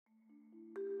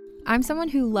I'm someone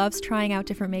who loves trying out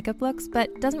different makeup looks,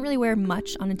 but doesn't really wear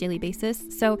much on a daily basis,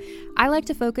 so I like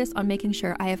to focus on making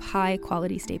sure I have high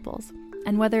quality staples.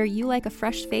 And whether you like a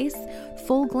fresh face,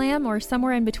 full glam, or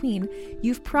somewhere in between,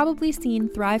 you've probably seen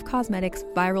Thrive Cosmetics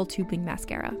Viral Tubing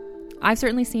Mascara. I've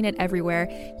certainly seen it everywhere.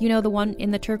 You know, the one in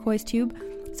the turquoise tube?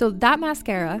 So that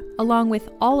mascara, along with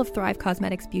all of Thrive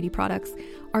Cosmetics beauty products,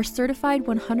 are certified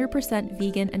 100%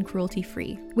 vegan and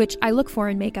cruelty-free, which I look for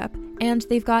in makeup, and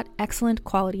they've got excellent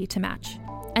quality to match.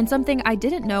 And something I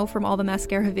didn't know from all the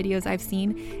mascara videos I've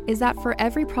seen is that for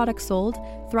every product sold,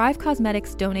 Thrive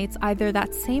Cosmetics donates either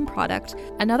that same product,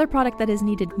 another product that is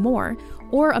needed more,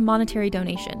 or a monetary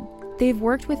donation. They've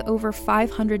worked with over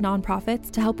 500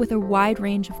 nonprofits to help with a wide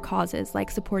range of causes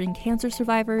like supporting cancer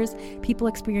survivors, people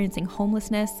experiencing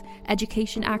homelessness,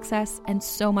 education access, and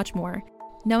so much more.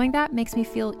 Knowing that makes me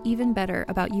feel even better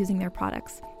about using their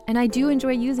products. And I do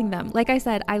enjoy using them. Like I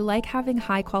said, I like having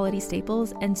high quality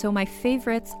staples, and so my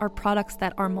favorites are products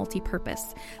that are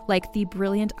multi-purpose, like the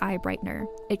Brilliant Eye Brightener.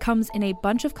 It comes in a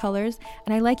bunch of colors,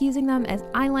 and I like using them as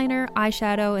eyeliner,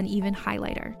 eyeshadow, and even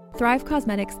highlighter. Thrive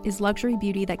Cosmetics is luxury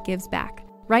beauty that gives back.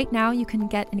 Right now, you can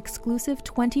get an exclusive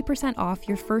 20% off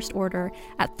your first order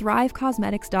at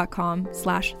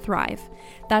thrivecosmetics.com/thrive.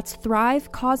 That's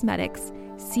Thrive Cosmetics,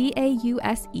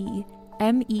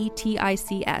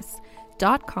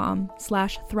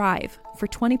 CAUSEMETICS.com/thrive for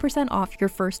 20% off your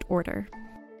first order.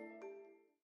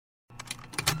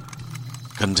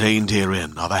 Contained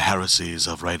herein are the heresies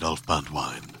of Radolf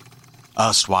Burntwine,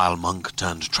 erstwhile monk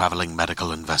turned traveling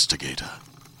medical investigator.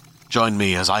 Join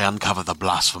me as I uncover the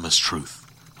blasphemous truth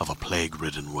of a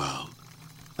plague-ridden world,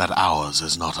 that ours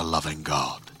is not a loving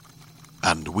God,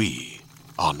 and we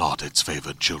are not its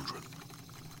favored children.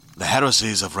 The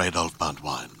Heresies of Radolf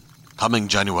Burntwine, coming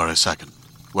January 2nd,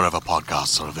 wherever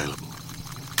podcasts are available.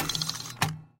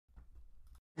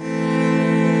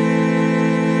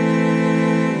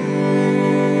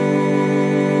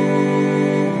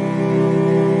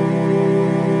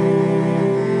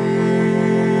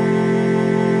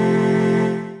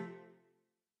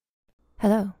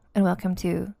 Hello, and welcome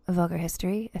to Vulgar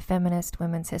History, a feminist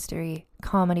women's history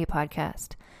comedy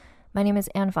podcast. My name is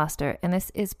Anne Foster, and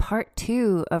this is part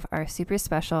 2 of our super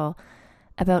special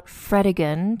about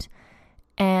Fredegund.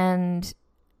 And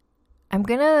I'm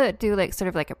gonna do sort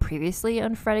of a previously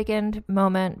on Fredegund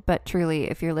moment, but truly,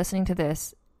 if you're listening to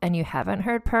this and you haven't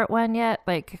heard part 1 yet,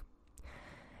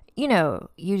 you do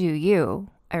you.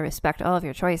 I respect all of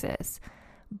your choices.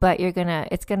 But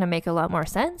it's gonna make a lot more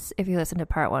sense if you listen to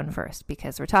part 1 first,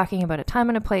 because we're talking about a time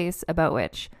and a place about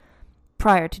which,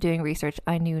 prior to doing research,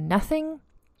 I knew nothing.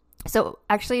 So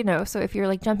actually, no. So if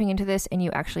you're jumping into this and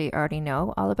you actually already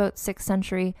know all about 6th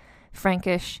century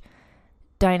Frankish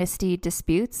dynasty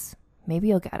disputes, maybe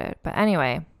you'll get it. But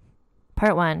anyway,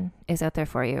 part 1 is out there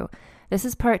for you. This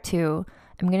is part 2.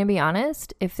 I'm gonna be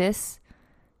honest.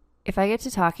 If I get to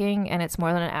talking and it's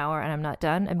more than an hour and I'm not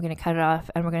done, I'm going to cut it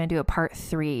off and we're going to do a part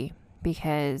 3,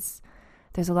 because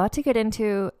there's a lot to get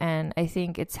into, and I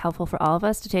think it's helpful for all of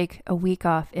us to take a week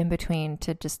off in between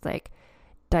to just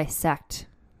dissect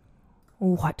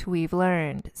what we've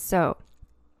learned. So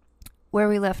where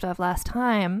we left off last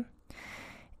time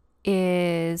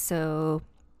is, so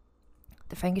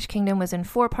the Frankish kingdom was in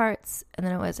 4 parts, and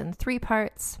then it was in 3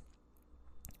 parts.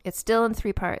 It's still in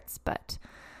 3 parts, but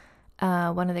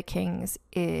one of the kings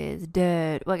is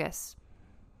dead. Well, I guess.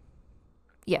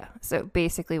 Yeah, so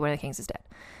basically one of the kings is dead.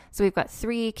 So we've got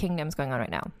 3 kingdoms going on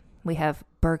right now. We have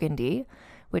Burgundy,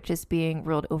 which is being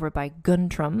ruled over by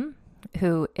Guntram,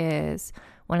 who is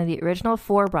one of the original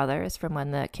 4 brothers from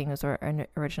when the kingdoms were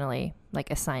originally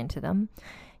assigned to them.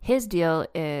 His deal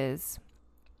is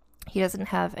he doesn't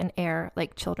have an heir,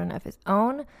 children of his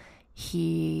own.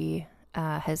 He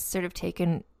has sort of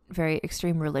taken very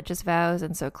extreme religious vows,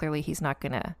 and so clearly he's not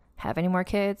going to have any more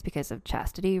kids because of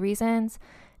chastity reasons,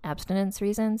 abstinence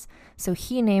reasons. So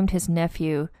he named his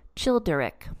nephew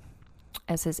Childeric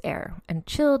as his heir. And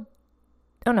Childebert.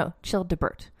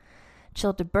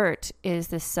 Childebert is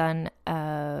the son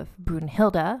of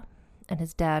Brunhilda, and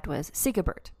his dad was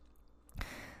Sigebert.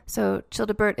 So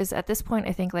Childebert is at this point,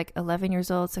 I think, 11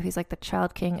 years old, so he's the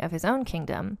child king of his own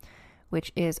kingdom,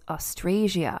 which is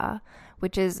Austrasia,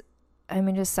 which is,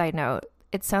 just side note,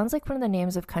 it sounds like one of the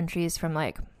names of countries from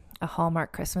a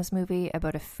Hallmark Christmas movie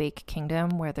about a fake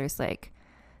kingdom where there's a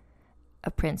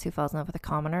prince who falls in love with a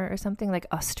commoner or something,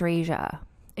 Austrasia.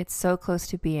 It's so close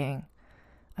to being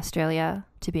Australia,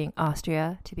 to being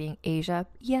Austria, to being Asia,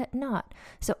 yet not.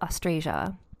 So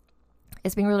Austrasia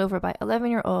is being ruled over by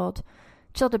 11-year-old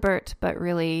Childebert, but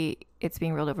really it's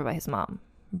being ruled over by his mom,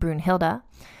 Brunhilda.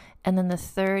 And then the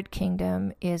 3rd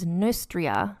kingdom is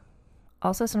Neustria,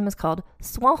 also sometimes called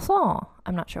Soissons.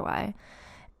 I'm not sure why.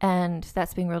 And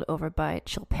that's being ruled over by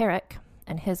Chilperic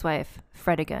and his wife,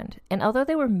 Fredegund. And although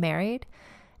they were married,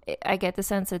 I get the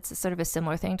sense it's sort of a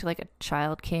similar thing to like a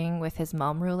child king with his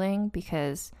mom ruling,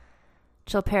 because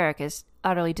Chilperic is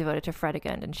utterly devoted to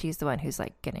Fredegund and she's the one who's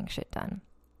like getting shit done.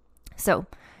 So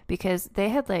because they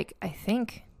had like, I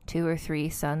think 2 or 3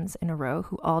 sons in a row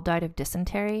who all died of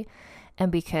dysentery,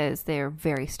 and because they're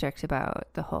very strict about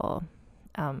the whole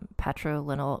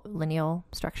patrilineal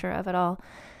structure of it all,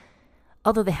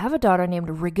 although they have a daughter named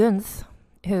Rigunth,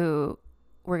 who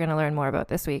we're going to learn more about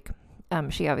this week,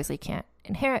 she obviously can't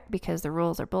inherit because the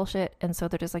rules are bullshit. And so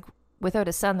they're just like, without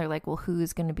a son, they're like, well,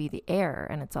 who's going to be the heir?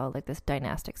 And it's all like this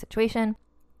dynastic situation.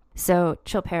 So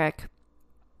Chilperic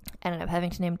ended up having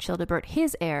to name Childebert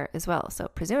his heir as well. So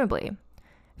presumably,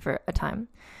 for a time,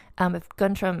 if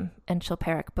Guntram and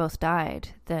Chilperic both died,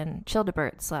 then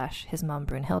Childebert / his mom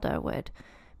Brunhilde would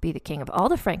be the king of all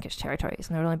the Frankish territories,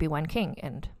 and there would only be one king.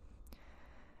 And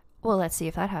well, let's see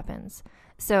if that happens.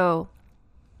 So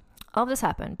all of this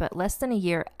happened, but less than a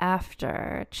year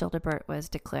after Childebert was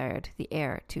declared the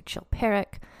heir to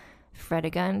Chilperic,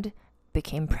 Fredegund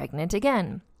became pregnant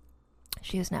again.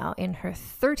 She is now in her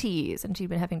 30s, and she'd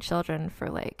been having children for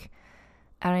like,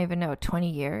 I don't even know, 20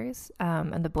 years.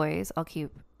 And the boys all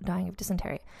keep dying of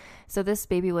dysentery. So this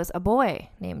baby was a boy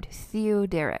named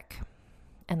Theoderic.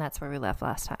 And that's where we left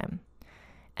last time.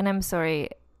 And I'm sorry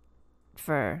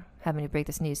for having to break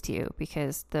this news to you,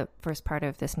 because the first part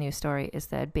of this news story is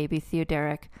that baby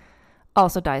Theoderic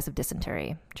also dies of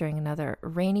dysentery during another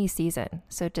rainy season.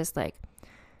 So just like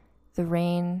the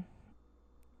rain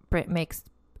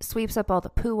sweeps up all the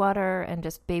poo water, and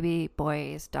just baby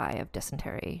boys die of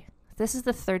dysentery. This is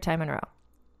the 3rd time in a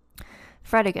row.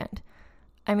 Fredegund,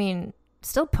 I mean,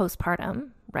 still postpartum,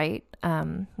 right?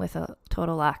 With a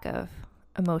total lack of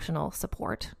emotional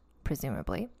support,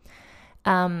 presumably.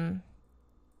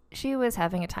 She was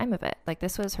having a time of it. Like,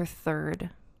 this was her 3rd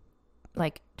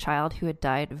like child who had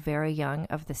died very young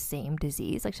of the same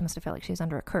disease. Like, she must have felt like she was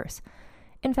under a curse.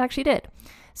 In fact, she did.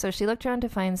 So she looked around to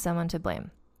find someone to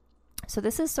blame. So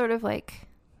this is sort of like,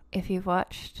 if you've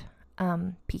watched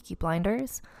Peaky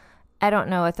Blinders, I don't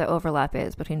know what the overlap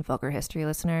is between Vulgar History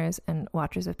listeners and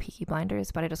watchers of Peaky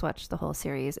Blinders, but I just watched the whole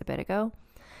series a bit ago.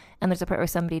 And there's a part where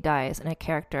somebody dies and a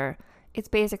character, it's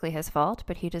basically his fault,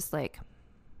 but he just like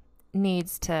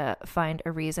needs to find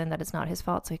a reason that it's not his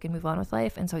fault so he can move on with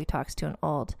life. And so he talks to an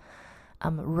old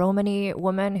Romany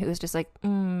woman who was just like,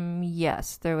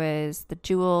 yes, there was the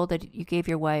jewel that you gave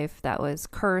your wife that was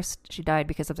cursed. She died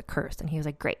because of the curse. And he was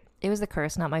like, great, it was the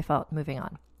curse, not my fault, moving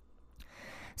on.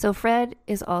 So Fred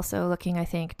is also looking, I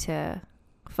think, to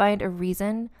find a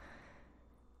reason,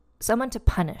 someone to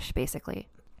punish, basically.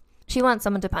 She wants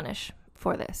someone to punish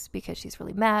for this because she's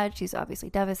really mad. She's obviously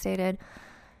devastated.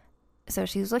 So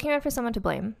she's looking around for someone to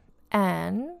blame,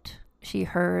 and she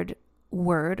heard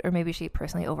word, or maybe she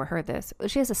personally overheard this.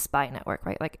 She has a spy network,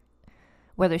 right? Like,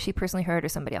 whether she personally heard or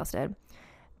somebody else did,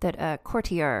 that a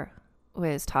courtier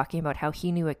was talking about how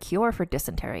he knew a cure for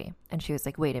dysentery. And she was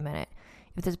like, wait a minute.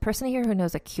 If there's a person here who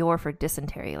knows a cure for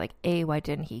dysentery, like, A, why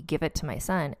didn't he give it to my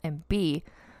son? And B,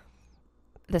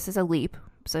 this is a leap,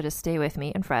 so just stay with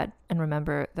me and Fred and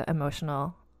remember the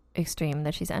emotional extreme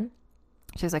that she's in.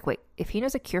 She's like, wait, if he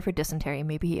knows a cure for dysentery,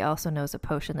 maybe he also knows a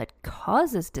potion that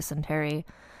causes dysentery.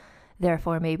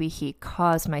 Therefore, maybe he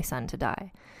caused my son to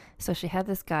die. So she had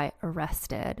this guy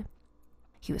arrested.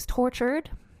 He was tortured.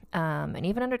 And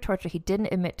even under torture, he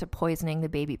didn't admit to poisoning the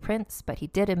baby prince, but he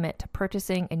did admit to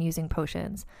purchasing and using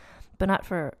potions, but not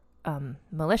for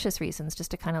malicious reasons,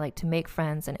 just to kind of like to make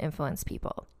friends and influence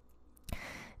people.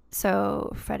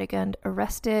 So Fredegund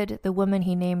arrested the woman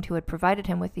he named who had provided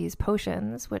him with these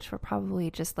potions, which were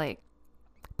probably just like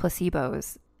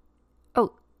placebos.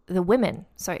 Oh, the women.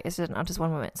 Sorry, it's not just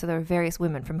one woman. So there were various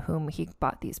women from whom he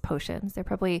bought these potions. They're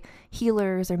probably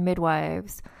healers or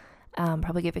midwives,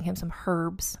 probably giving him some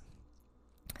herbs.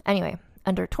 Anyway,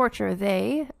 under torture,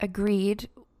 they agreed.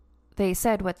 They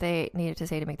said what they needed to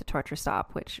say to make the torture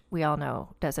stop, which we all know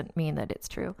doesn't mean that it's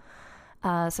true.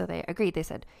 So they agreed. They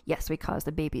said, yes, we caused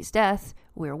the baby's death.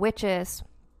 We're witches.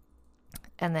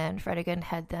 And then Fredegund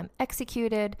had them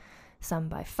executed, some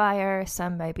by fire,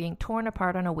 some by being torn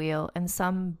apart on a wheel, and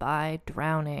some by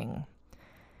drowning.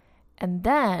 And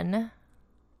then,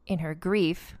 in her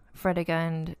grief,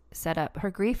 Fredegund set up, her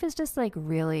grief is just like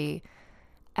really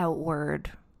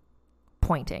outward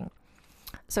pointing.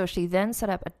 So she then set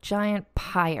up a giant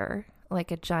pyre, like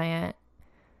a giant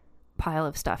pile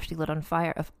of stuff she lit on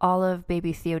fire of all of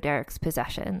baby Theoderic's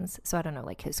possessions. So I don't know,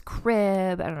 like his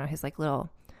crib, I don't know, his like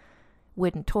little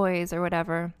wooden toys or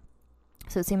whatever.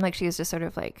 So it seemed like she was just sort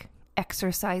of like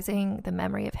exercising the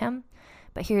memory of him.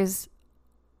 But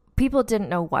people didn't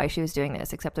know why she was doing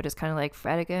this, except they're just kind of like,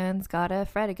 Fredegund's got a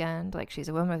Fredegund. Like, she's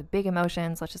a woman with big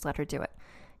emotions. Let's just let her do it.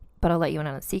 But I'll let you in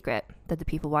on a secret that the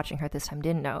people watching her at this time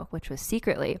didn't know, which was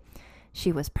secretly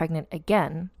she was pregnant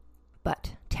again,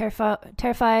 but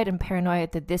terrified and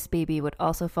paranoid that this baby would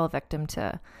also fall victim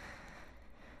to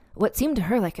what seemed to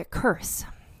her like a curse.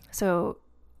 So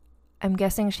I'm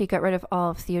guessing she got rid of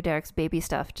all of Theoderic's baby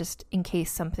stuff just in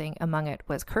case something among it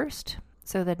was cursed,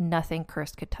 so that nothing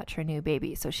cursed could touch her new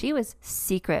baby. So she was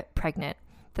secret pregnant.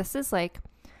 This is like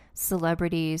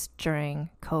celebrities during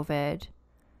COVID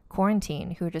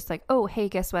quarantine who are just like, oh, hey,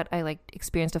 guess what? I like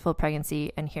experienced a full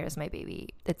pregnancy and here's my baby.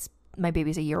 My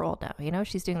baby's a year old now. You know,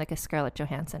 she's doing like a Scarlett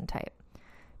Johansson type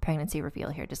pregnancy reveal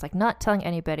here. Just like not telling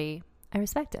anybody. I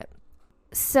respect it.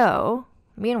 So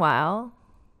meanwhile,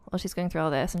 while she's going through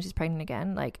all this and she's pregnant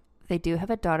again, like they do have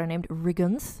a daughter named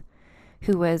Fredegund,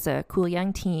 who was a cool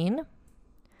young teen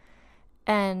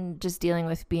and just dealing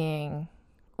with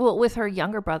with her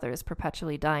younger brothers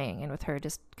perpetually dying and with her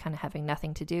just kind of having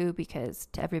nothing to do, because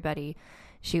to everybody,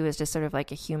 she was just sort of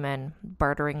like a human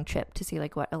bartering chip to see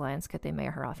like what alliance could they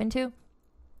marry her off into.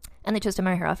 And they chose to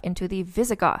marry her off into the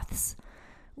Visigoths,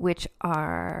 which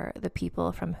are the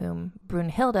people from whom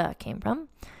Brunhilde came from.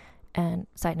 And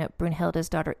side note, Brunhilde's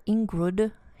daughter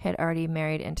Ingrud had already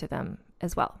married into them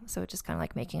as well. So just kind of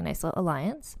like making a nice little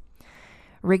alliance.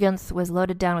 Fredegund was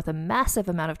loaded down with a massive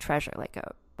amount of treasure, like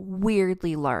a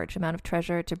weirdly large amount of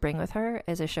treasure to bring with her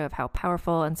as a show of how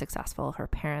powerful and successful her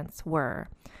parents were.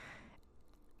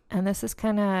 And this is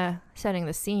kind of setting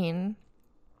the scene.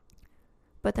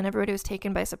 But then everybody was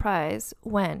taken by surprise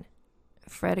when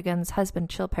Fredegund's husband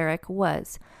Chilperic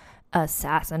was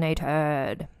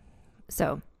assassinated.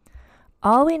 So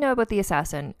all we know about the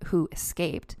assassin who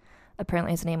escaped,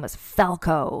 apparently his name was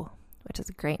Falco, which is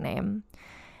a great name.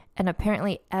 And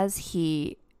apparently as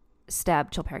he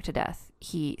stabbed Chilperic to death,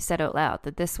 he said out loud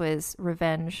that this was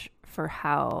revenge for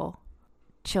how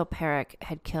Chilperic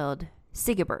had killed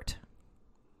Sigebert.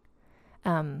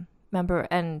 Remember,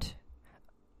 and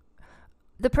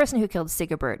the person who killed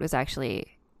Sigebert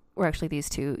were actually these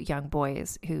two young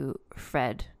boys who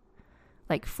Fred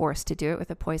like forced to do it with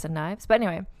the poison knives. But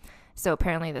anyway, so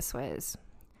apparently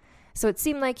so it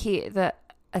seemed like the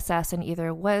assassin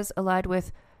either was allied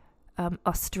with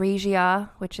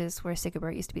Austrasia, which is where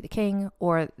Sigebert used to be the king,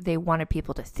 or they wanted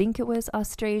people to think it was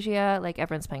Austrasia, like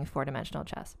everyone's playing four-dimensional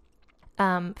chess.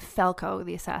 Falco,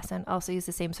 the assassin, also used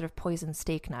the same sort of poison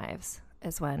steak knives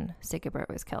as when Sigebert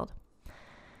was killed.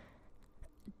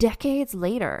 Decades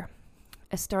later,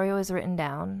 a story was written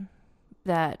down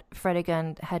that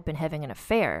Fredegund had been having an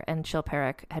affair and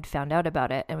Chilperic had found out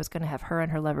about it and was going to have her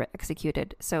and her lover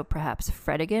executed. So perhaps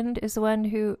Fredegund is the one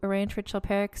who arranged for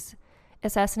Chilperic's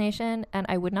assassination, and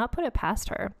I would not put it past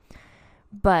her.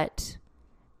 But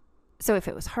so if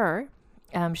it was her,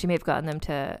 she may have gotten them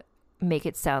to make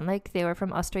it sound like they were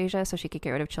from Austrasia so she could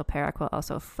get rid of Chilperic while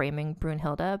also framing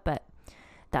Brunhilde, but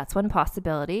that's one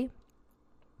possibility.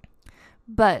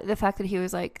 But the fact that he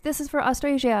was like, this is for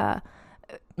Austrasia,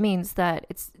 means that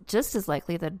it's just as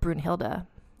likely that Brunhilde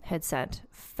had sent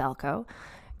Falco.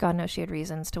 God knows she had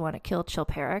reasons to want to kill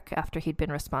Chilperic after he'd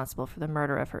been responsible for the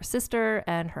murder of her sister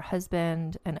and her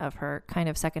husband and of her kind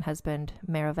of second husband,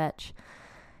 Merovech.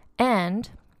 And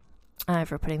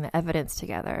for putting the evidence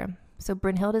together. So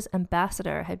Brunhilde's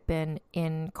ambassador had been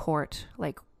in court,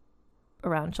 like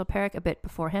around Chilperic a bit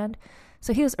beforehand.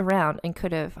 So he was around and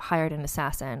could have hired an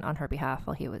assassin on her behalf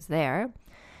while he was there.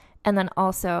 And then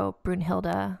also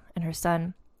Brunhilde and her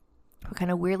son were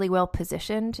kind of weirdly well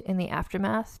positioned in the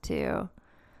aftermath to,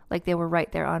 like, they were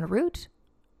right there en route.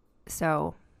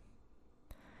 So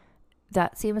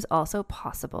that seems also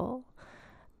possible.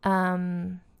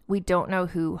 We don't know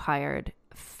who hired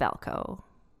Falco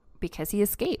because he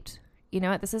escaped. You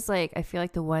know what? This is like, I feel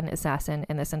like the one assassin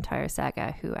in this entire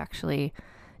saga who actually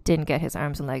didn't get his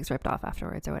arms and legs ripped off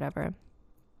afterwards or whatever.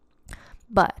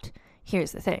 But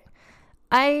here's the thing.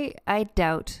 I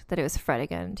doubt that it was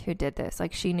Fredegund who did this.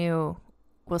 Like, she knew,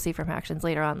 we'll see from her actions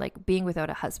later on, like being without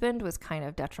a husband was kind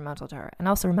of detrimental to her. And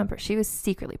also remember, she was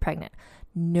secretly pregnant.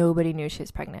 Nobody knew she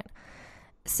was pregnant.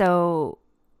 So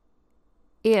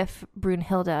if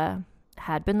Brunhilde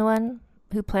had been the one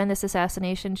who planned this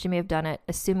assassination, she may have done it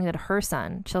assuming that her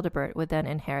son, Childebert, would then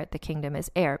inherit the kingdom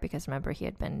as heir, because remember, he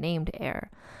had been named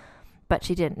heir. But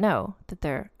she didn't know that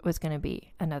there was going to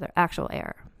be another actual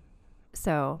heir.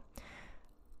 So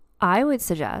I would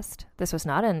suggest, this was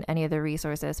not in any of the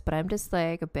resources, but I'm just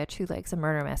like a bitch who likes a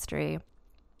murder mystery.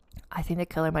 I think the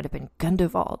killer might have been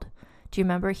Gundevald. Do you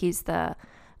remember? He's the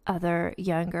other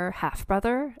younger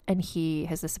half-brother, and he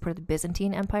has the support of the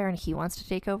Byzantine Empire, and he wants to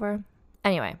take over.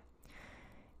 Anyway,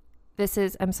 this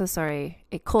is, I'm so sorry,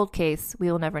 a cold case.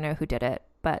 We will never know who did it,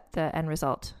 but the end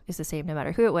result is the same no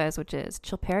matter who it was, which is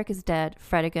Chilperic is dead.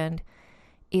 Fredegund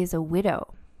is a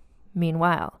widow.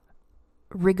 Meanwhile,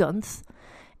 Rigunth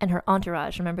and her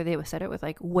entourage, remember they said it with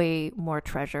like way more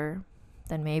treasure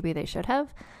than maybe they should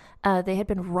have. They had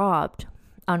been robbed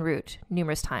en route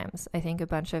numerous times. I think a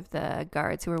bunch of the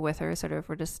guards who were with her sort of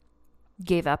were just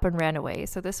gave up and ran away.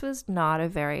 So this was not a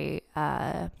very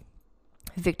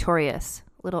victorious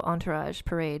little entourage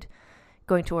parade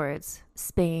going towards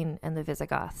Spain and the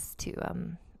Visigoths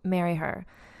to marry her.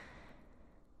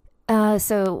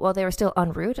 So while they were still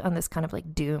en route on this kind of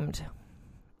like doomed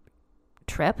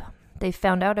trip, they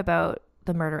found out about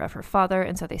the murder of her father,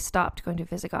 and so they stopped going to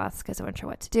Visigoths because they weren't sure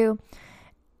what to do.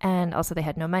 And also they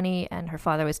had no money, and her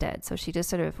father was dead. So she just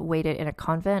sort of waited in a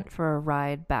convent for a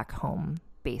ride back home,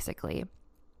 basically.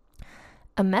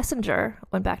 A messenger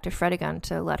went back to Fredegund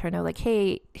to let her know, like,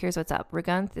 hey, here's what's up.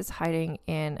 Rigunth is hiding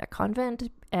in a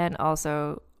convent, and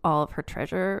also all of her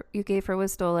treasure you gave her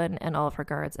was stolen, and all of her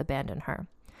guards abandoned her.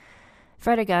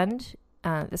 Fredegund,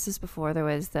 this is before there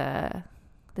was the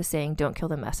saying, don't kill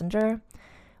the messenger.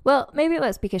 Well, maybe it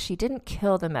was because she didn't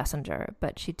kill the messenger,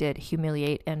 but she did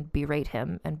humiliate and berate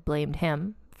him and blamed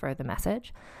him for the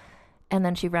message. And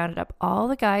then she rounded up all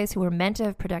the guys who were meant to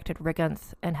have protected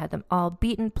Rigunth and had them all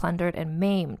beaten, plundered, and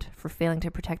maimed for failing to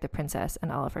protect the princess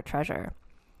and all of her treasure.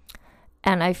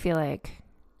 And I feel like,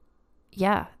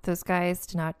 yeah, those guys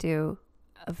did not do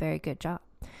a very good job.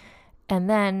 And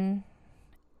then,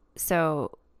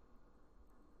 so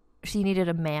she needed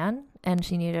a man and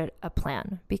she needed a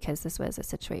plan, because this was a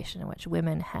situation in which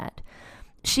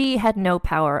she had no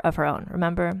power of her own.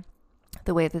 Remember,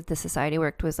 the way that the society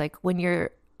worked was like, when you're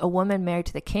a woman married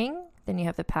to the king, then you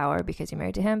have the power because you're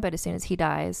married to him. But as soon as he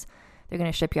dies, they're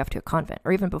going to ship you off to a convent,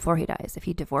 or even before he dies, if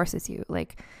he divorces you.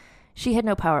 Like, she had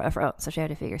no power of her own, so she had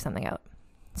to figure something out.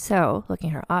 So looking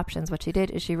at her options, what she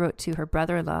did is she wrote to her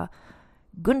brother-in-law,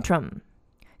 Guntram,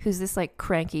 who's this like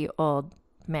cranky old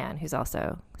man who's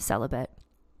also celibate.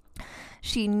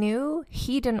 She knew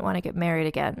he didn't want to get married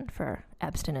again for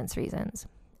abstinence reasons.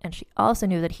 And she also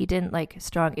knew that he didn't like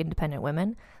strong, independent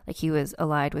women. Like, he was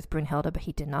allied with Brunhilde, but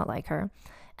he did not like her.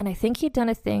 And I think he'd done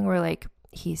a thing where like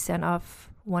he sent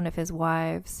off one of his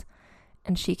wives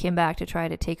and she came back to try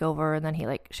to take over, and then he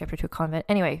like shipped her to a convent.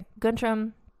 Anyway,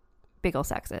 Guntram, big ol'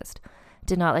 sexist,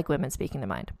 did not like women speaking their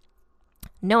mind.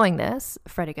 Knowing this,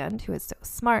 Fredegund, who is so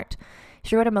smart,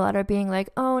 she wrote him a letter being like,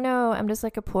 oh no, I'm just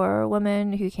like a poor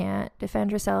woman who can't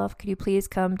defend herself. Could you please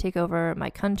come take over my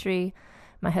country?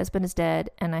 My husband is dead,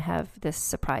 and I have this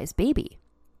surprise baby.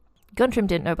 Guntram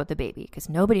didn't know about the baby, because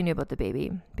nobody knew about the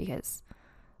baby, because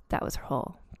that was her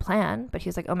whole plan. But he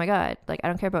was like, oh my God, like, I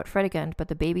don't care about Fredegund, but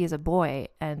the baby is a boy,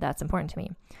 and that's important to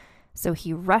me. So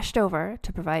he rushed over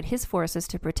to provide his forces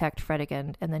to protect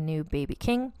Fredegund and the new baby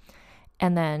king.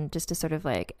 And then just to sort of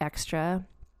like extra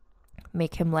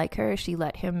make him like her, she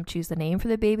let him choose the name for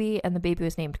the baby, and the baby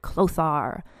was named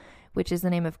Clothar, which is the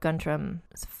name of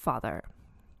Guntram's father.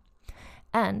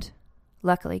 And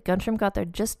luckily, Guntram got there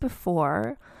just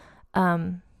before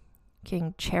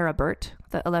King Charibert,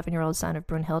 the 11-year-old son of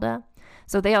Brunhilde.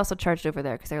 So they also charged over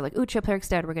there because they were like, ooh, Chilperic's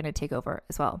dead, we're going to take over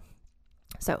as well.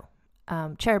 So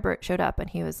Charibert showed up, and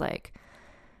he was like,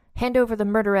 hand over the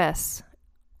murderess,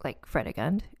 like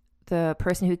Fredegund, the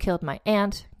person who killed my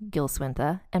aunt,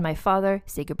 Gilswintha, and my father,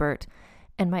 Sigibert,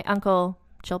 and my uncle,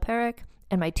 Chilperic,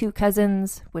 and my 2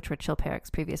 cousins, which were Chilperic's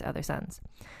previous other sons.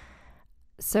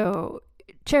 So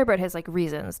Charibert has like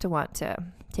reasons to want to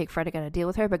take Fredegund and deal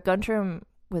with her, but Guntram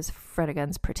was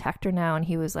Fredegund's protector now, and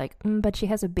he was like, but she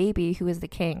has a baby who is the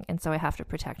king, and so I have to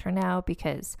protect her now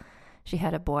because she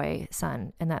had a boy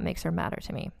son, and that makes her matter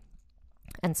to me.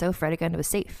 And so Fredegund was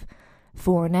safe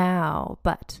for now,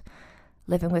 but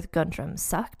living with Guntram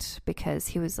sucked because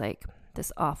he was like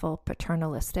this awful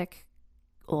paternalistic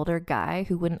older guy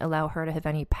who wouldn't allow her to have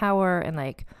any power, and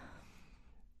like,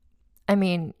 I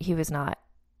mean, he was not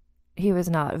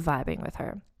vibing with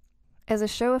her. As a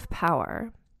show of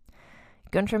power,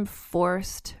 Guntram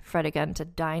forced Fredegund to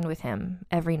dine with him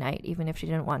every night, even if she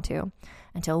didn't want to,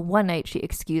 until one night she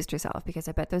excused herself, because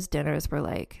I bet those dinners were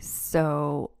like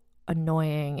so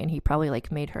annoying, and he probably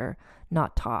like made her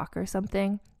not talk or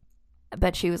something.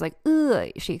 But she was like,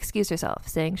 ugh, she excused herself,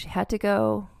 saying she had to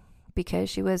go because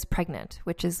she was pregnant,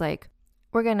 which is like,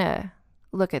 we're going to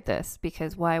look at this,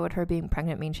 because why would her being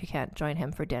pregnant mean she can't join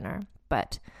him for dinner?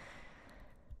 But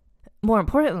more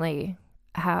importantly,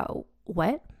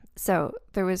 what? So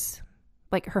there was,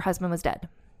 like, her husband was dead,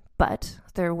 But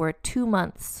there were 2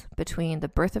 months between the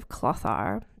birth of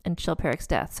Clothar and Chilperic's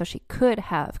death, so she could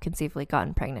have conceivably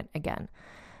gotten pregnant again.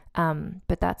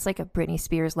 But that's like a Britney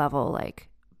Spears level, like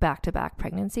back-to-back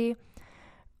pregnancy.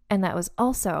 And that was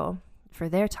also, for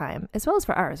their time, as well as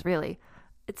for ours, really,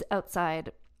 it's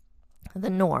outside the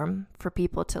norm for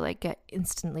people to like get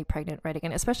instantly pregnant right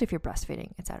again, especially if you're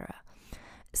breastfeeding, etc.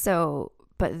 So,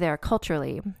 but there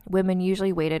culturally, women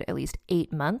usually waited at least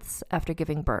 8 months after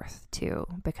giving birth to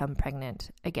become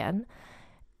pregnant again.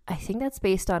 I think that's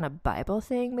based on a Bible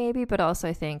thing maybe, but also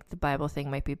I think the Bible thing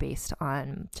might be based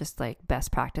on just like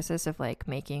best practices of like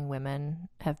making women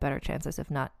have better chances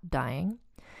of not dying.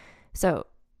 So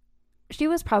she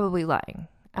was probably lying.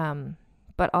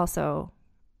 But also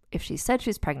if she said she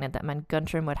was pregnant, that meant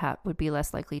Guntram would be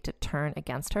less likely to turn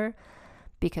against her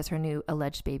because her new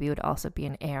alleged baby would also be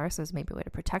an heir. So it was maybe a way to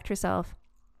protect herself.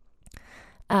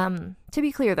 To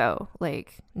be clear though,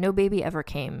 like no baby ever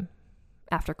came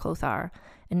after Clothar,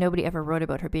 and nobody ever wrote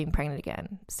about her being pregnant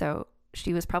again. So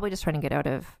she was probably just trying to get out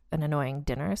of an annoying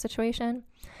dinner situation.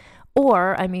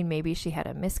 Or, I mean, maybe she had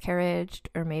a miscarriage,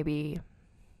 or maybe,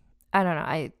 I don't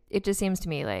know. It just seems to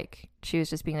me like she was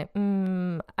just being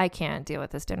like, I can't deal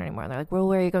with this dinner anymore. And they're like, well,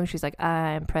 where are you going? She's like,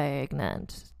 I'm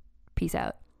pregnant. Peace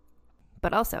out.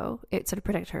 But also, it sort of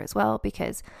protected her as well,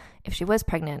 because if she was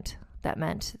pregnant, that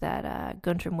meant that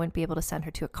Guntram wouldn't be able to send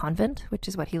her to a convent, which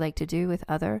is what he liked to do with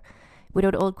other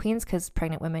widowed old queens, because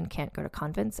pregnant women can't go to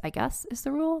convents, I guess, is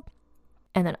the rule.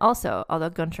 And then also, although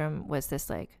Guntram was this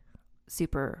like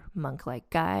super monk-like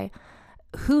guy,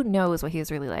 who knows what he was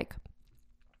really like.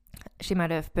 She might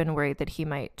have been worried that he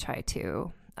might try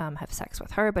to have sex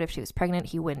with her, but if she was pregnant,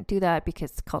 he wouldn't do that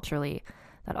because culturally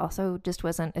that also just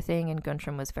wasn't a thing, and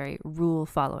Guntram was very rule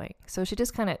following. So she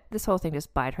just this whole thing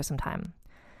just bided her some time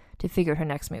to figure out her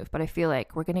next move. But I feel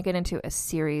like we're going to get into a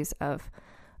series of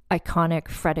iconic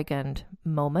Fredegund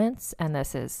moments, and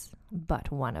this is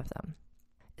but one of them.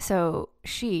 So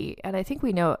she, and I think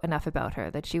we know enough about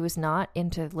her, that she was not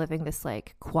into living this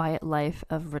like quiet life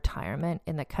of retirement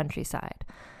in the countryside.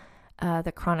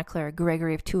 The chronicler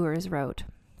Gregory of Tours wrote,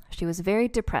 she was very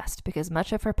depressed because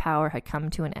much of her power had come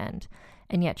to an end,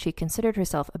 and yet she considered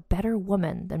herself a better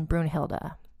woman than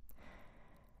Brunhilde.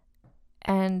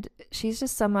 And she's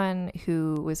just someone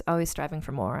who was always striving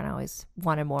for more and always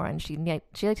wanted more. And she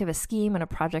liked to have a scheme and a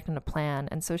project and a plan.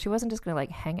 And so she wasn't just going to like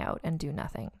hang out and do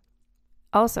nothing.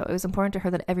 Also, it was important to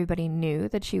her that everybody knew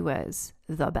that she was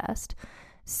the best.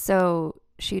 So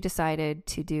she decided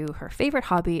to do her favorite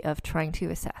hobby of trying to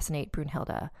assassinate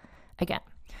Brunhilde again.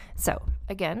 So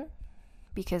again,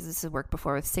 because this has worked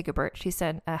before with Sigebert, she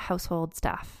sent a household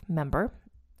staff member,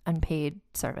 unpaid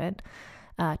servant,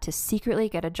 to secretly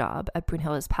get a job at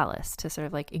Brunhilde's palace to sort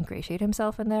of like ingratiate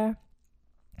himself in there.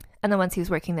 And then once he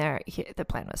was working there, the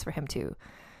plan was for him to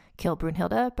kill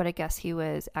Brunhilde, but I guess he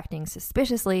was acting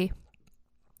suspiciously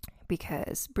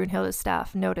because Brunhilde's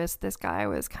staff noticed this guy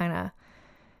was kind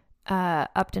of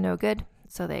up to no good.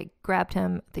 So they grabbed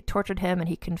him, they tortured him, and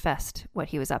he confessed what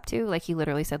he was up to. Like he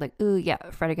literally said like, ooh, yeah,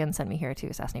 Fredegund sent me here to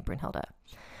assassinate Brunhilde.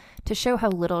 To show how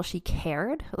little she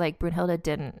cared, like Brunhilde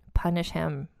didn't punish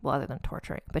him, well, other than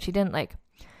torturing, but she didn't like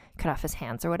cut off his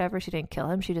hands or whatever. She didn't kill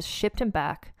him. She just shipped him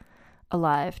back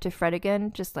alive to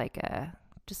Fredegund, just like a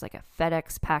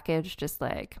FedEx package, just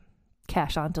like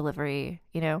cash on delivery,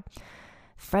 you know.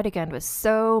 Fredegund was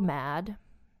so mad.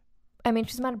 I mean,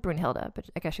 she's mad at Brunhilde, but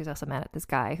I guess she's also mad at this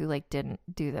guy who like didn't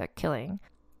do the killing.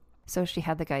 So she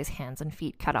had the guy's hands and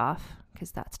feet cut off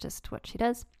because that's just what she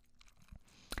does.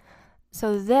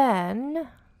 So then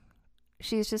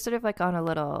she's just sort of like on a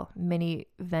little mini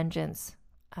vengeance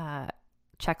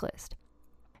checklist.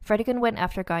 Fredegund went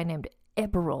after a guy named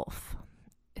Eberulf,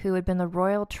 who had been the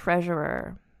royal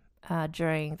treasurer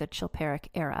during the Chilperic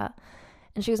era.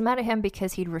 And she was mad at him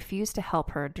because he'd refused to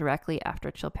help her directly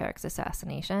after Chilperic's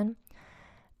assassination.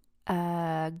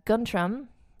 Guntram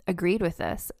agreed with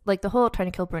this. Like the whole trying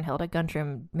to kill Brunhilde,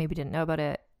 Guntram maybe didn't know about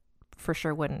it, for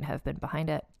sure wouldn't have been behind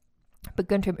it. But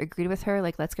Guntram agreed with her,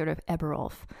 like, let's get rid of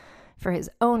Eberulf for his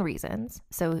own reasons.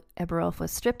 So Eberulf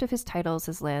was stripped of his titles,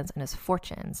 his lands, and his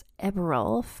fortunes.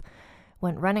 Eberulf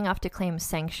went running off to claim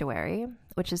sanctuary,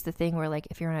 which is the thing where, like,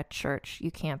 if you're in a church, you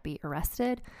can't be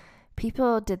arrested.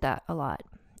 People did that a lot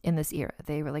in this era.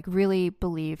 They were, like, really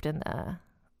believed in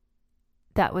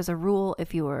that was a rule.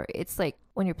 If you were, it's like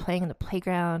when you're playing in the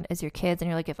playground as your kids, and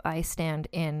you're like, if I stand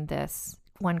in this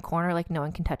one corner, like, no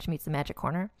one can touch me, it's the magic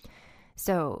corner.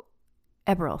 So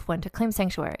Eberulf went to claim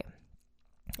sanctuary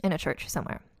in a church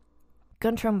somewhere.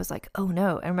 Guntram was like, oh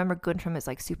no. And remember, Guntram is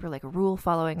like super like rule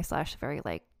following / very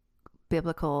like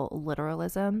biblical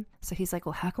literalism. So he's like,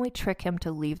 well, how can we trick him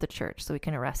to leave the church so we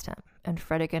can arrest him? And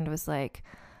Fredegund was like,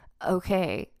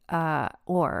 okay,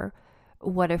 or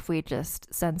what if we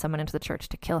just send someone into the church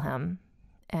to kill him?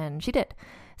 And she did.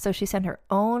 So she sent her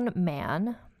own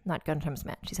man, not Guthrum's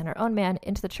man, she sent her own man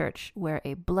into the church where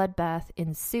a bloodbath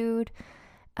ensued.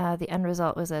 The end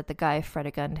result was that the guy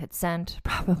Fredegund had sent,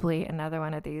 probably another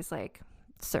one of these like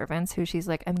servants who she's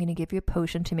like, I'm going to give you a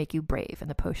potion to make you brave. And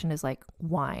the potion is like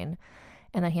wine.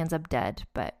 And then he ends up dead,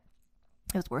 but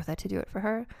it was worth it to do it for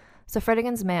her. So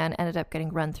Fredegund's man ended up getting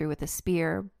run through with a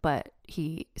spear, but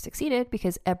he succeeded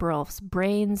because Eberulf's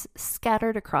brains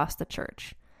scattered across the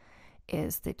church,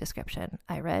 is the description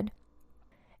I read.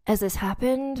 As this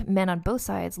happened, men on both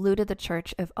sides looted the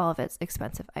church of all of its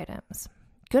expensive items.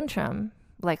 Guntram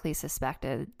likely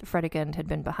suspected Fredegund had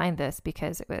been behind this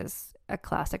because it was a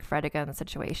classic Fredegund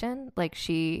situation. Like,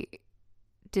 she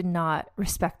did not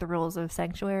respect the rules of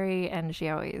sanctuary, and she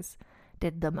always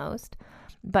did the most.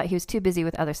 But he was too busy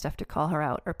with other stuff to call her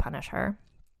out or punish her.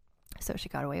 So she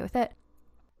got away with it.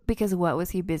 Because what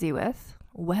was he busy with?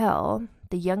 Well,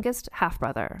 the youngest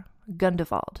half-brother,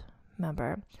 Gundevald,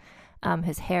 remember,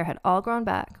 his hair had all grown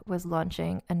back, was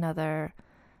launching another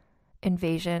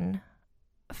invasion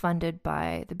funded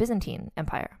by the Byzantine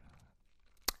Empire.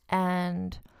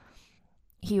 And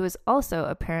he was also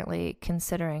apparently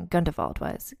Gundevald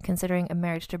was considering a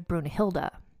marriage to Brunhilde.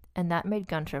 And that made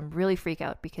Guntram really freak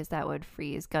out because that would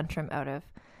freeze Guntram out of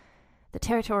the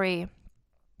territory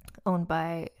owned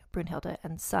by Brunhilde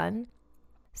and son.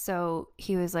 So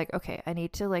he was like, okay, I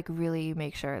need to like really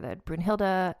make sure that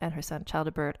Brunhilde and her son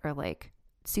Childebert are like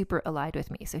super allied with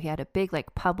me. So he had a big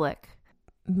like public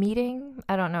meeting.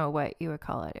 I don't know what you would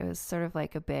call it. It was sort of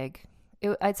like a big,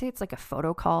 I'd say it's like a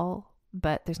photo call,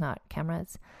 but there's not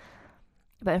cameras.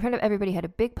 But in front of everybody, had a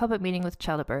big public meeting with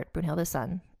Childebert, Brunhilde's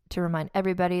son, to remind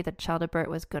everybody that Childebert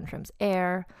was Guntram's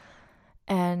heir.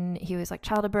 And he was like,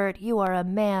 Childebert, you are a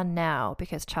man now,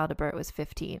 because Childebert was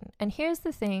 15. And here's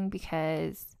the thing,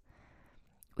 because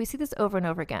we see this over and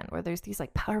over again, where there's these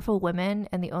like powerful women,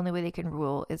 and the only way they can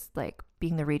rule is like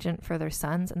being the regent for their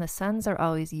sons. And the sons are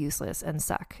always useless and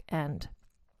suck. And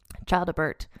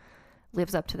Childebert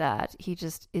lives up to that. He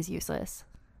just is useless.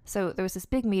 So there was this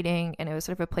big meeting, and it was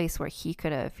sort of a place where he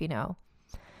could have,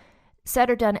 said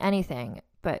or done anything.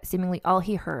 But seemingly all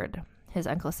he heard his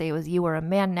uncle say was, you are a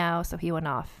man now. So he went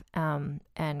off and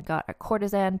got a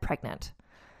courtesan pregnant,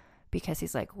 because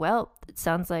he's like, well, it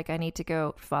sounds like I need to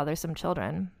go father some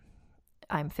children.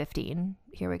 I'm 15.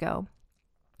 Here we go.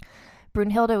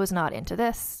 Brunhilde was not into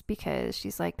this, because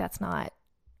she's like, that's not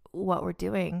what we're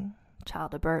doing,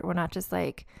 Childebert. We're not just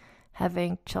like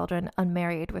having children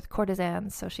unmarried with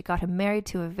courtesans. So she got him married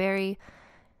to a very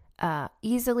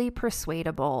easily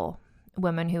persuadable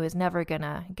woman who was never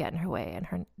gonna get in her way,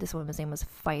 and this woman's name was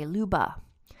Failuba.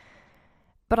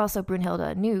 But also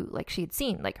Brunhilde knew, like she'd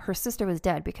seen, like her sister was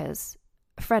dead because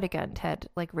Fredegund had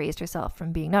like raised herself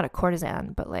from being not a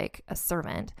courtesan but like a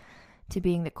servant to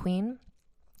being the queen.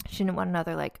 She didn't want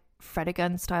another like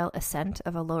Fredegund style ascent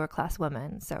of a lower class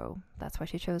woman, so that's why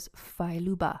she chose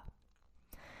Failuba.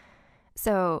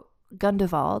 So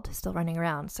Gundevald still running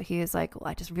around, so he was like, well,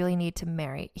 I just really need to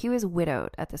marry. He was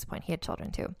widowed at this point. He had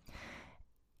children too.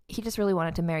 He just really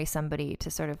wanted to marry somebody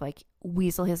to sort of like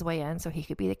weasel his way in so he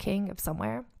could be the king of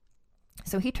somewhere.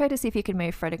 So he tried to see if he could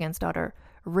marry Fredegund's daughter,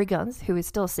 Rigunth, who is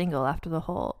still single after the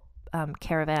whole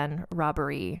caravan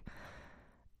robbery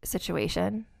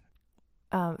situation.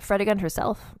 Fredegund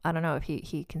herself, I don't know if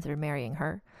he considered marrying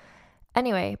her.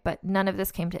 Anyway, but none of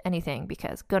this came to anything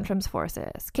because Guntram's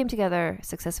forces came together,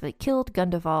 successfully killed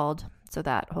Gundevald, so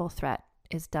that whole threat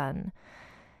is done.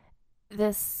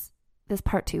 This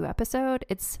part 2 episode,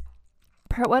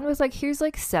 part 1 was like, here's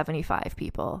like 75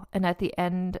 people, and at the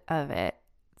end of it,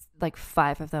 like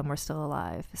 5 of them were still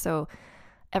alive. So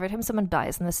every time someone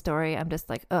dies in this story, I'm just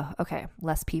like, oh, okay,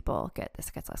 less people,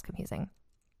 this gets less confusing.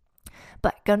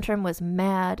 But Guntram was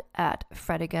mad at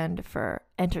Fredegund for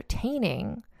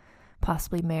entertaining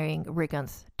possibly marrying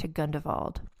Rigunth to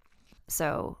Gundevald.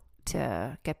 So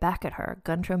to get back at her,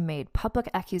 Guntram made public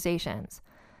accusations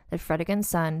that Fredegund's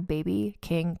son, baby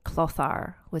King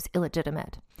Clothar, was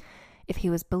illegitimate. If he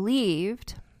was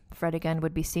believed, Fredegund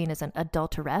would be seen as an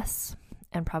adulteress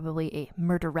and probably a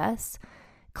murderess.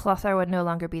 Clothar would no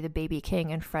longer be the baby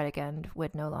king, and Fredegund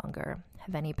would no longer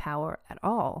have any power at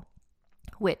all,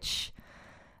 which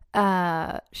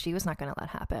she was not going to let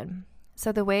happen.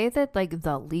 So the way that like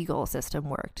the legal system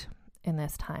worked in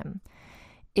this time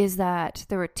is that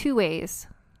there were 2 ways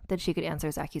that she could answer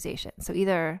his accusation. So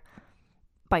either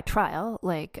by trial,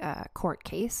 like a court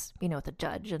case, with a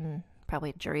judge and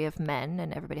probably a jury of men,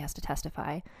 and everybody has to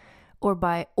testify, or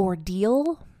by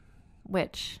ordeal,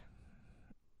 which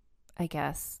I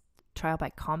guess trial by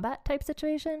combat type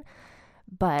situation.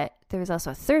 But there was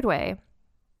also a third way,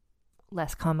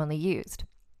 less commonly used.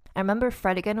 I remember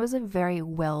Fredegund was a very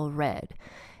well-read,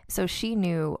 so she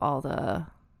knew all the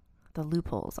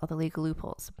loopholes, all the legal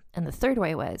loopholes. And the third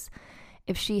way was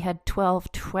if she had 12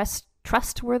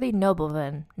 trustworthy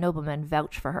noblemen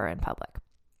vouch for her in public.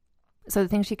 So the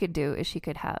thing she could do is she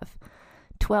could have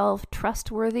 12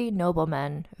 trustworthy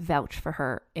noblemen vouch for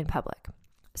her in public.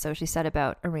 So she set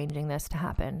about arranging this to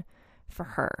happen for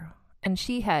her. And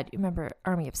she had, remember,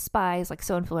 army of spies, like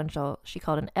so influential. She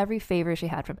called in every favor she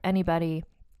had from anybody,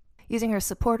 using her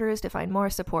supporters to find more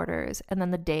supporters. And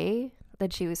then the day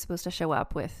that she was supposed to show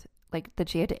up with, like, that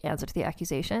she had to answer to the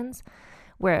accusations,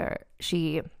 where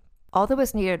all that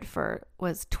was needed for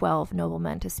was 12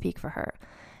 noblemen to speak for her.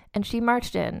 And she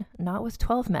marched in, not with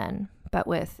 12 men, but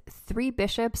with 3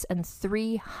 bishops and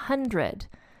 300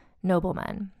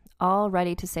 noblemen, all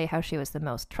ready to say how she was the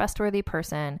most trustworthy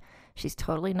person. She's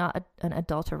totally not an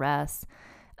adulteress.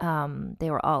 They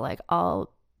were all like,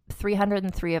 all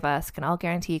 303 of us can all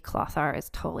guarantee Clothar is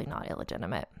totally not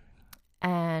illegitimate.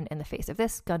 And in the face of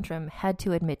this, Guntram had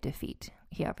to admit defeat.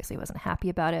 He obviously wasn't happy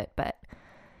about it, but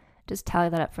just tally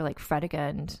that up for like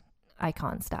Fredegund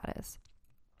icon status.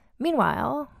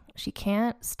 Meanwhile, she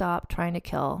can't stop trying to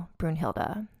kill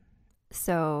Brunhilde.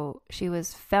 So she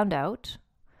was found out.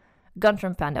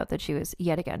 Guntram found out that she was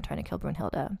yet again trying to kill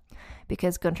Brunhilde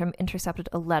because Guntram intercepted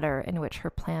a letter in which her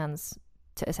plans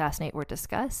to assassinate were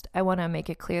discussed. I want to make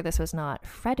it clear this was not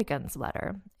Fredegund's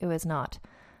letter. It was not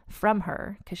from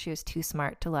her because she was too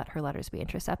smart to let her letters be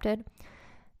intercepted.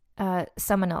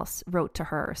 Someone else wrote to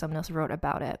her, or someone else wrote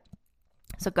about it.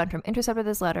 So Guntram intercepted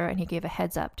this letter and he gave a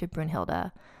heads up to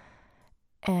Brunhilde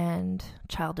and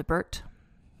Childebert.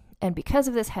 And because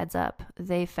of this heads up,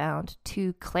 they found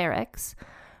 2 clerics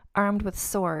armed with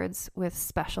swords with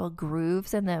special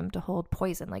grooves in them to hold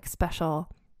poison, like special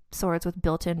swords with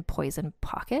built-in poison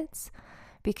pockets,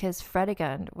 because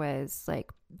Fredegund was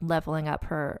like leveling up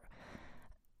her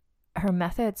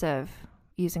methods of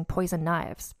using poison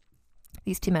knives.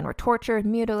 These 2 men were tortured,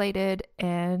 mutilated,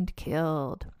 and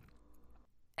killed.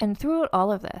 And throughout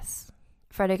all of this,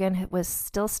 Fredegund was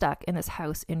still stuck in this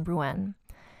house in Rouen.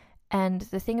 And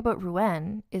the thing about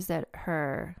Rouen is that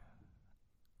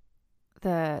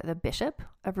the bishop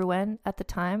of Rouen at the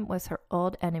time was her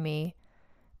old enemy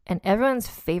and everyone's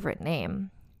favorite name,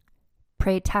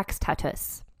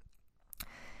 Praetaxtatus.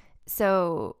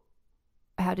 So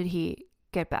how did he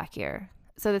get back here?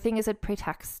 So the thing is that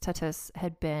Praetaxtatus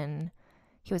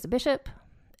he was a bishop,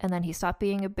 and then he stopped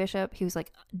being a bishop. He was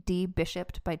like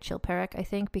de-bishoped by Chilperic, I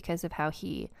think, because of how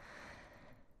he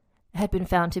had been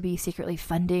found to be secretly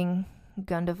funding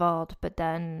Gundevald. But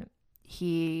then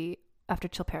after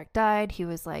Chilperic died, he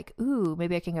was like, ooh,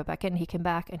 maybe I can go back in. And he came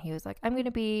back and he was like, I'm going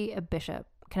to be a bishop.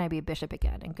 Can I be a bishop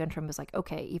again? And Guntram was like,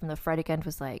 okay, even though Fredegund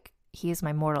was like, he is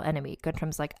my mortal enemy.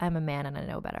 Guntram's like, I'm a man and I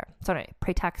know better. So anyway,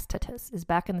 Praetaxtatus is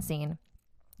back in the scene.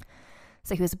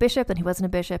 So he was a bishop, then he wasn't a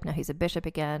bishop, now he's a bishop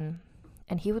again.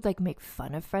 And he would like make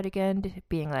fun of Fredegund,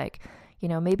 being like,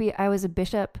 maybe I was a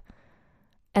bishop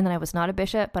and then I was not a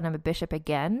bishop, but I'm a bishop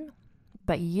again.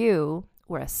 But you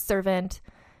were a servant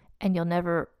and you'll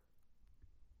never,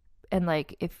 and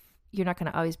like, if you're not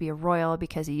going to always be a royal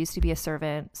because you used to be a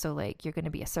servant. So like, you're going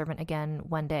to be a servant again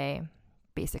one day,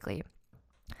 basically.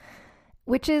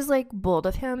 Which is like bold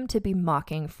of him to be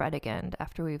mocking Fredegund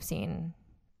after we've seen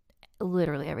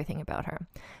literally everything about her.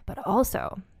 But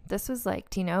also, this was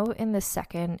like, in the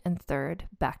second and third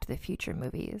Back to the Future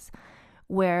movies,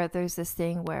 where there's this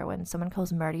thing where when someone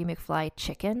calls Marty McFly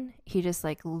chicken, he just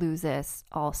like loses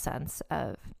all sense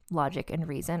of logic and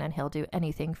reason, and he'll do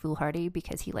anything foolhardy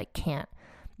because he like can't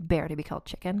bear to be called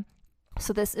chicken.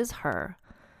 So this is her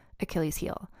Achilles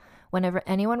heel. Whenever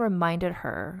anyone reminded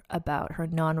her about her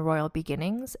non-royal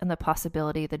beginnings and the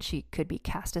possibility that she could be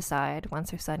cast aside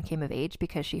once her son came of age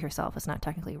because she herself was not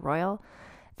technically royal,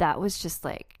 that was just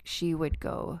like, she would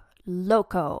go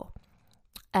loco.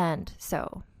 And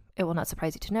so it will not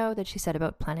surprise you to know that she set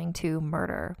about planning to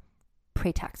murder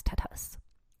Praetaxtatus.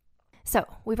 So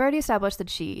we've already established that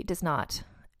she does not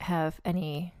have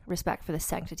any respect for the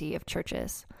sanctity of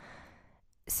churches.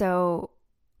 So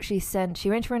she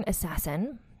arranged for an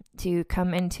assassin to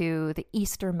come into the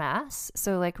Easter Mass.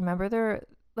 So like, remember,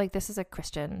 this is a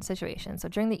Christian situation. So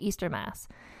during the Easter Mass,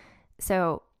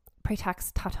 so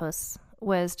Praetaxtatus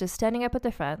was just standing up at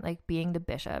the front, like being the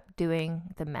bishop,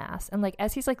 doing the Mass. And like,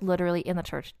 as he's like literally in the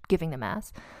church giving the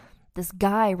Mass, this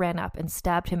guy ran up and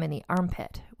stabbed him in the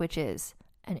armpit, which is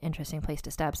an interesting place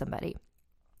to stab somebody.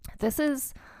 This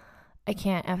is I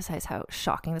can't emphasize how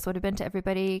shocking this would have been to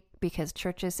everybody, because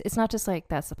churches, it's not just like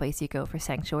that's the place you go for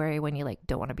sanctuary when you like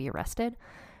don't want to be arrested,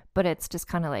 but it's just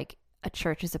kind of like a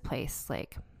church is a place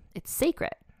like it's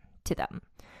sacred to them.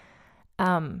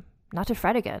 Not to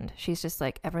Fredegund. She's just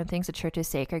like, everyone thinks a church is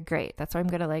sacred. Great. That's why I'm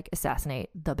going to like assassinate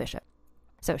the bishop.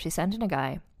 So she sent in a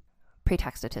guy,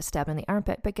 pretexted to stab him in the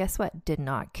armpit, but guess what? Did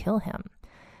not kill him.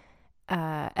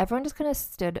 Everyone just kind of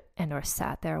stood and or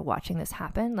sat there watching this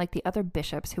happen. Like the other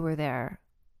bishops who were there,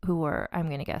 who were, I'm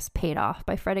going to guess, paid off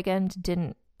by Fredegund,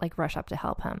 didn't like rush up to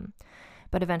help him.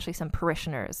 But eventually some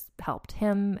parishioners helped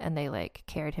him, and they like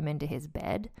carried him into his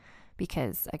bed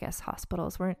because I guess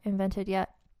hospitals weren't invented yet.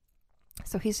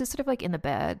 So he's just sort of like in the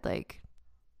bed, like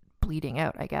bleeding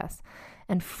out, I guess.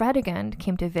 And Fredegund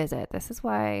came to visit. This is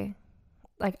why,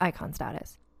 like, icon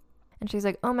status. And she's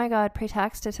like, oh my God,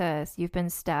 Praetextatus, you've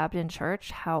been stabbed in church.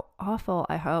 How awful.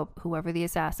 I hope whoever the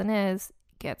assassin is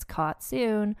gets caught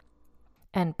soon.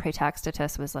 And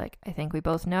Praetextatus was like, I think we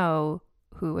both know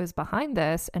who is behind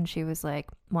this. And she was like,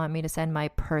 want me to send my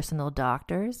personal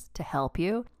doctors to help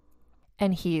you?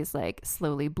 And he's like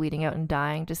slowly bleeding out and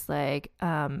dying, just like,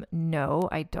 no,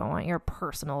 I don't want your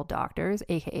personal doctors,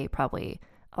 aka probably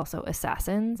also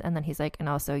assassins. And then he's like, and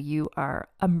also you are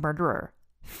a murderer,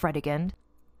 Fredegund.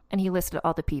 And he listed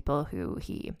all the people who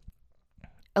he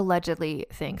allegedly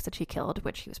thinks that she killed,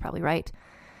 which he was probably right.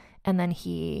 And then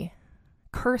he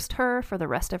cursed her for the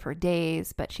rest of her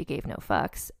days, but she gave no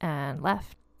fucks and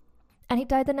left. And he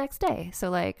died the next day. So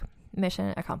like,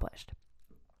 mission accomplished.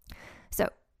 So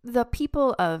the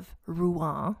people of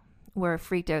Rouen were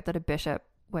freaked out that a bishop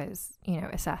was,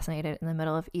 assassinated in the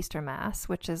middle of Easter Mass,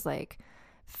 which is like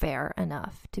fair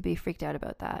enough to be freaked out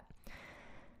about that.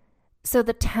 So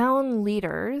the town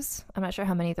leaders, I'm not sure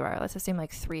how many there are, let's assume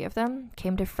like 3 of them,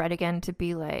 came to Fredegund to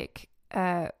be like,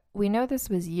 we know this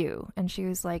was you. And she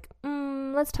was like,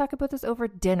 let's talk about this over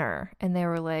dinner. And they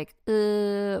were like,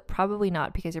 probably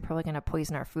not, because you're probably going to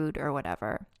poison our food or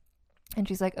whatever. And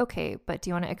she's like, okay, but do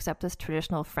you want to accept this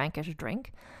traditional Frankish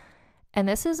drink? And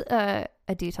this is a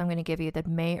detail I'm going to give you that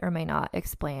may or may not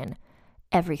explain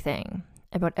everything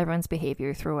about everyone's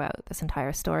behavior throughout this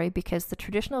entire story, because the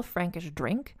traditional Frankish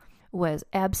drink was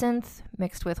absinthe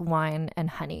mixed with wine and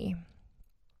honey,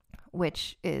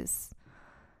 which is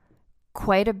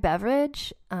quite a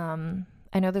beverage.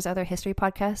 I know there's other history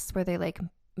podcasts where they like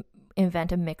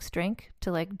invent a mixed drink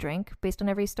to like drink based on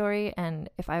every story. And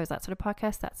if I was that sort of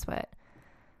podcast, that's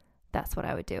what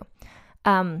I would do.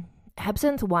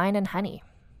 Absinthe, wine, and honey.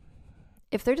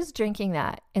 If they're just drinking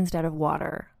that instead of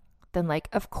water, then like,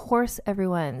 of course,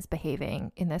 everyone's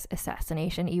behaving in this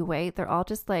assassination-y way. They're all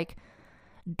just like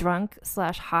drunk /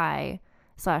 high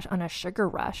 / on a sugar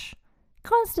rush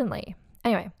constantly.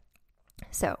 Anyway,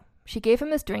 so she gave him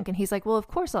this drink and he's like, well, of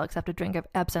course I'll accept a drink of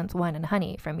absinthe, wine, and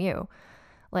honey from you.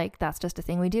 Like, that's just a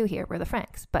thing we do here. We're the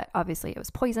Franks. But obviously it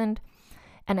was poisoned.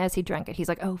 And as he drank it, he's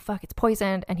like, oh, fuck, it's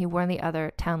poisoned. And he warned the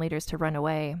other town leaders to run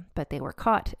away. But they were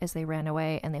caught as they ran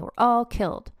away and they were all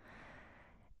killed.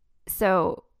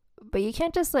 So, but you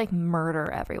can't just like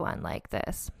murder everyone like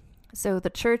this. So the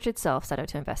church itself set out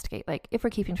to investigate. Like, if we're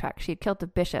keeping track, she had killed the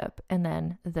bishop and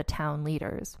then the town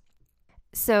leaders.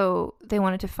 So they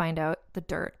wanted to find out the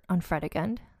dirt on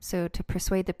Fredegund. So to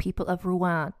persuade the people of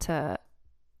Rouen to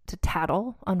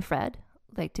tattle on Fred,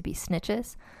 like to be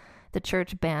snitches, the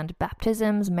church banned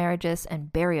baptisms, marriages,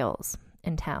 and burials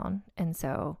in town. And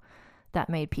so that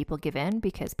made people give in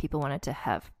because people wanted to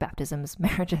have baptisms,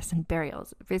 marriages, and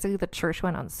burials. Basically, the church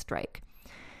went on strike.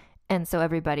 And so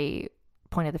everybody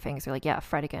pointed the fingers. They're like, yeah,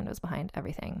 Fredegund was behind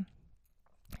everything.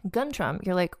 Guntram,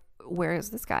 you're like, where is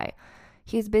this guy?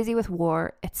 He's busy with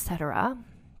war, etc.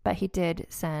 But he did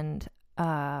send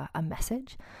a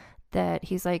message that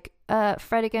he's like,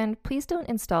 Fredegund, please don't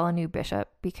install a new bishop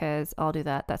because I'll do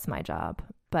that. That's my job.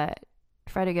 But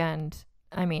Fredegund,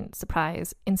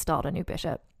 surprise, installed a new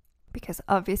bishop because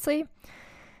obviously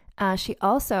she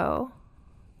also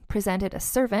presented a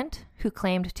servant who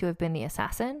claimed to have been the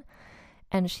assassin.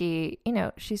 And she,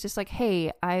 she's just like,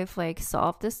 hey, I've like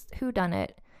solved this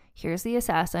whodunit. Here's the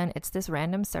assassin. It's this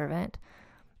random servant.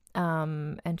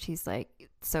 And she's like,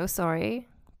 so sorry,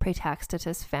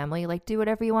 Praetextatus family, like do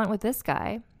whatever you want with this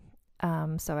guy.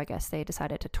 So I guess they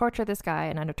decided to torture this guy,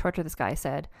 and under torture, this guy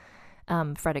said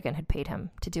Fredegund had paid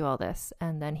him to do all this,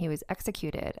 and then he was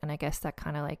executed. And I guess that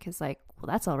kind of like is like, well,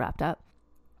 that's all wrapped up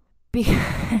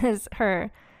because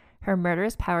her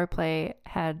murderous power play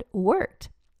had worked.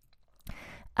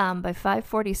 By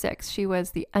 546, she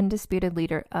was the undisputed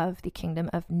leader of the kingdom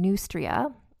of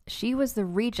Neustria. She was the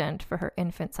regent for her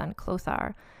infant son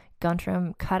Clothar.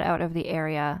 Guntram cut out of the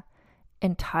area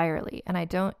entirely, and I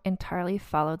don't entirely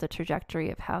follow the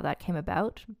trajectory of how that came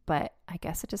about, but I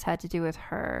guess it just had to do with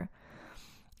her.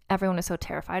 Everyone was so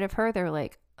terrified of her, they were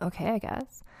like, okay, I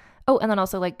guess. Oh, and then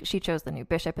also, like, she chose the new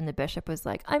bishop, and the bishop was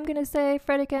like, I'm gonna say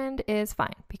Fredegund is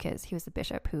fine, because he was the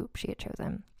bishop who she had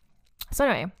chosen. So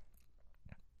anyway,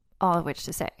 all of which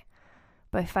to say,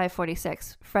 by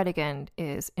 546, Fredegund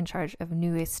is in charge of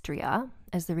Neustria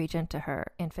as the regent to her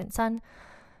infant son.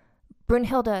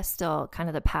 Brunhilde is still kind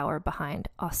of the power behind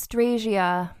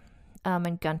Austrasia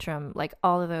and Guntram, like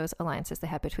all of those alliances they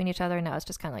had between each other. Now it's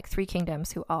just kind of like three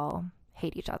kingdoms who all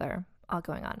hate each other, all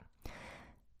going on.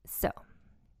 So,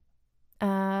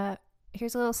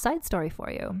 here's a little side story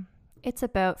for you. It's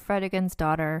about Fredegund's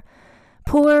daughter,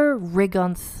 poor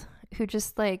Rigunth, who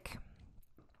just like...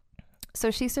 So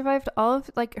she survived all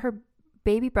of, like, her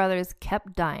baby brothers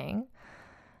kept dying,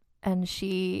 and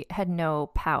she had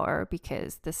no power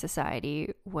because the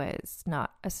society was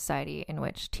not a society in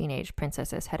which teenage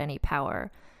princesses had any power,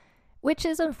 which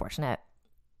is unfortunate,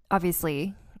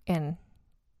 obviously, in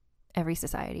every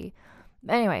society.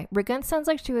 Anyway, Rigunth sounds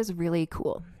like she was really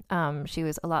cool. She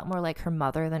was a lot more like her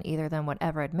mother than either of them would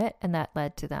ever admit, and that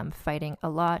led to them fighting a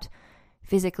lot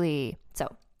physically.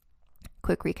 So,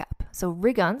 quick recap. So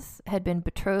Rigunth had been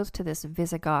betrothed to this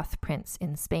Visigoth prince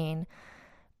in Spain,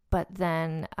 but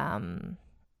then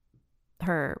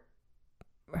her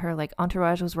like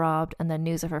entourage was robbed, and then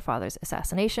news of her father's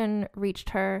assassination reached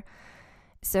her.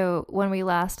 So when we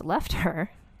last left her,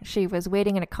 she was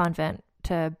waiting in a convent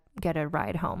to get a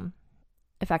ride home,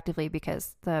 effectively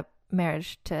because the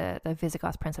marriage to the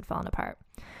Visigoth prince had fallen apart.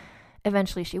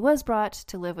 Eventually she was brought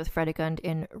to live with Fredegund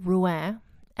in Rouen,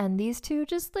 and these two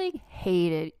just like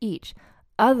hated each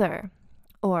other.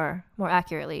 Or more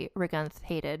accurately, Rigunth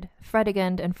hated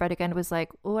Fredegund, and Fredegund was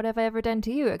like, what have I ever done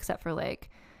to you except for like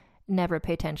never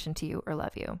pay attention to you or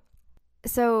love you?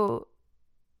 So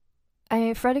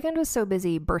Fredegund was so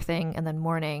busy birthing and then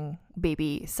mourning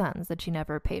baby sons that she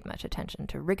never paid much attention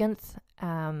to Rigunth.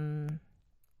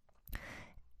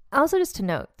 Also, just to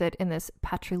note that in this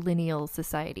patrilineal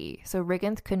society, so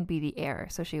Rigunth couldn't be the heir,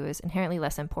 so she was inherently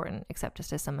less important, except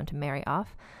just as someone to marry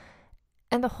off.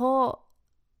 And there's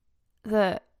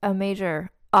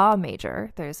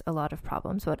a lot of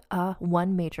problems, but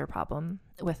one major problem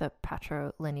with a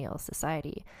patrilineal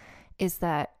society is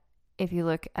that if you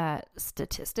look at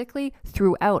statistically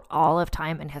throughout all of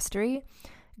time and history,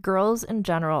 girls in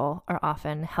general are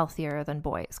often healthier than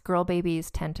boys. Girl babies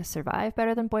tend to survive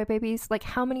better than boy babies. Like,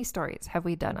 how many stories have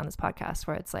we done on this podcast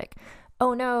where it's like,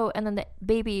 oh no, and then the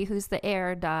baby who's the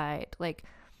heir died? Like,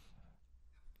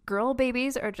 girl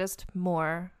babies are just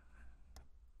more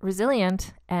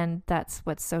resilient, and that's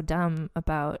what's so dumb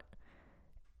about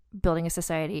building a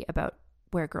society about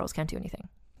where girls can't do anything.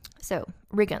 So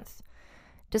Rigunth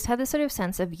just had this sort of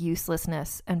sense of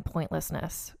uselessness and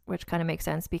pointlessness, which kind of makes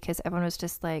sense because everyone was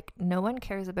just like, no one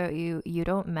cares about you. You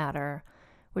don't matter.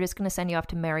 We're just going to send you off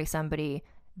to marry somebody.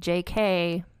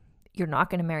 JK, you're not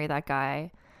going to marry that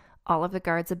guy. All of the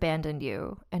guards abandoned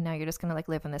you, and now you're just going to like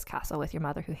live in this castle with your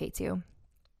mother who hates you.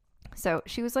 So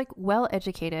she was like well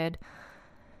educated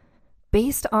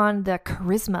based on the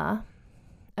charisma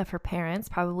of her parents,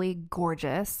 probably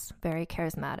gorgeous, very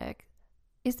charismatic.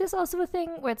 Is this also a thing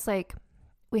where it's like,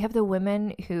 we have the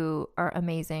women who are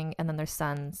amazing and then their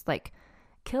sons like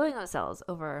killing themselves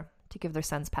over to give their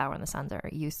sons power and the sons are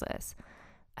useless?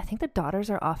 I think the daughters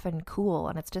are often cool,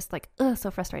 and it's just like,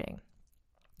 so frustrating.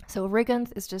 So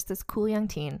Rigunth is just this cool young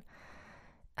teen,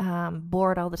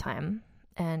 bored all the time,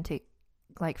 and to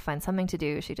like find something to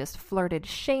do, she just flirted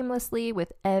shamelessly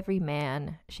with every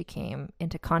man she came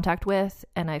into contact with.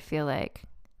 And I feel like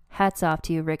hats off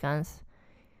to you, Rigunth.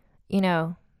 You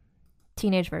know,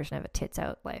 teenage version of a tits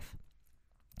out life.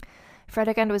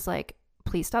 Fredegund was like,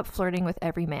 please stop flirting with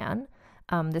every man.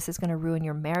 This is going to ruin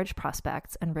your marriage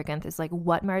prospects. And Rigunth is like,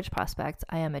 what marriage prospects?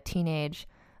 I am a teenage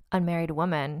unmarried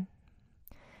woman.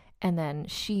 And then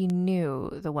she knew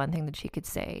the one thing that she could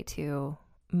say to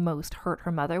most hurt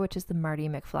her mother, which is the Marty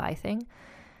McFly thing.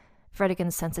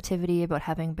 Fredegund's sensitivity about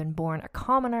having been born a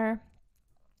commoner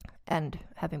and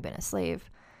having been a slave.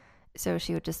 So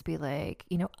she would just be like,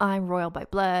 you know, I'm royal by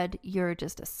blood. You're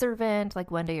just a servant. Like,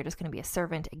 one day you're just going to be a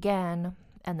servant again.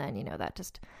 And then, you know, that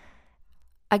just,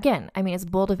 again, I mean, it's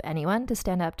bold of anyone to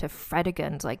stand up to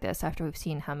Fredegund like this after we've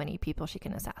seen how many people she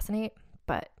can assassinate.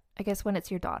 But I guess when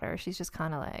it's your daughter, she's just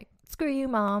kind of like, screw you,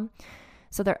 mom.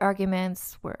 So their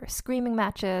arguments were screaming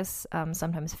matches,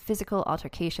 sometimes physical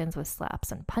altercations with slaps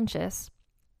and punches.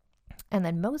 And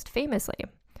then most famously,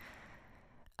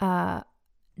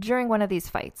 during one of these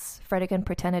fights, Fredegund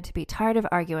pretended to be tired of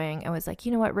arguing and was like,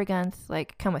 you know what, Rigunth,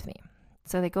 like, come with me.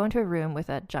 So they go into a room with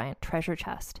a giant treasure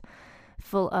chest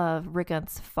full of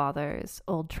Rigunth's father's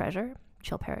old treasure,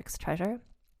 Chilperic's treasure.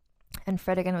 And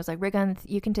Fredegund was like, Rigunth,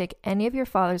 you can take any of your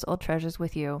father's old treasures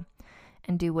with you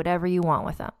and do whatever you want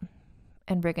with them.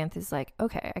 And Rigunth is like,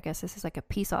 okay, I guess this is like a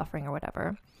peace offering or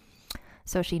whatever.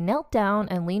 So she knelt down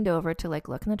and leaned over to like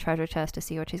look in the treasure chest to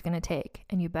see what she's going to take.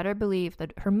 And you better believe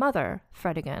that her mother,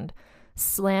 Fredegund,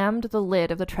 slammed the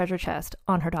lid of the treasure chest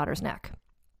on her daughter's neck.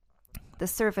 The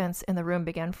servants in the room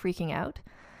began freaking out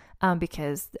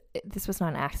because this was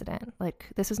not an accident. Like,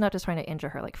 this was not just trying to injure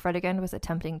her. Like, Fredegund was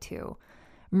attempting to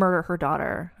murder her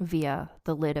daughter via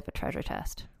the lid of a treasure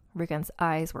chest. Rigunth's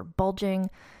eyes were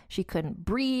bulging. She couldn't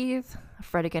breathe.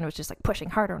 Fredegund was just like pushing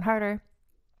harder and harder.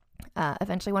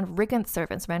 Eventually, one of Rigunth's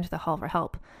servants ran to the hall for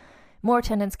help. More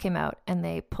attendants came out and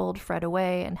they pulled Fred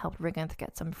away and helped Rigunth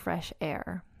get some fresh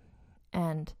air.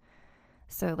 And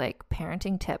so, like,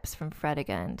 parenting tips from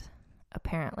Fredegund,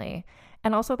 apparently.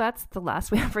 And also, that's the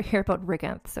last we ever hear about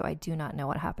Rigunth, so I do not know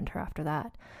what happened to her after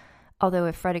that. Although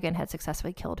if Fredegund had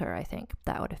successfully killed her, I think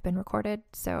that would have been recorded.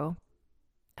 So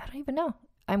I don't even know.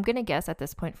 I'm going to guess at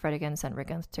this point Fredegund sent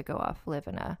Rigunth to go off, live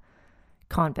in a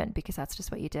convent, because that's just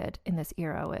what you did in this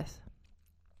era with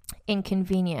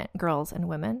inconvenient girls and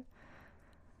women.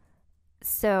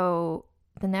 So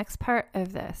the next part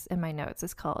of this in my notes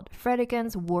is called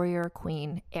Fredegund's Warrior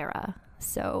Queen Era.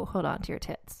 So hold on to your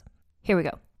tits. Here we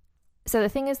go. So the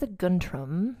thing is that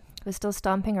Guntram was still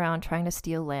stomping around trying to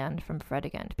steal land from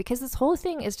Fredegund, because this whole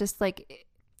thing is just like,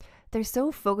 they're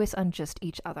so focused on just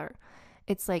each other.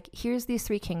 It's like, here's these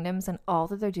three kingdoms and all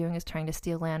that they're doing is trying to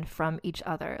steal land from each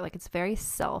other. Like, it's very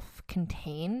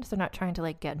self-contained. They're not trying to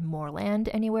like get more land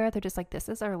anywhere. They're just like, this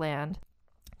is our land.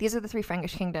 These are the three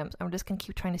Frankish kingdoms. And we're just going to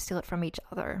keep trying to steal it from each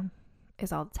other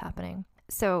is all that's happening.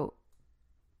 So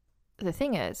the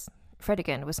thing is,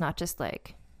 Fredegund was not just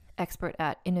like expert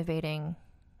at innovating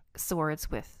swords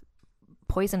with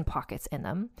poison pockets in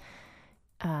them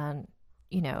and,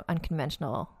 you know,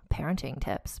 unconventional parenting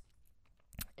tips.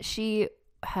 She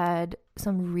had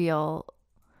some real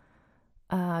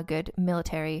good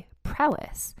military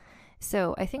prowess.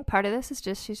 So I think part of this is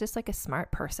just she's just like a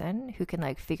smart person who can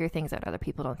like figure things out other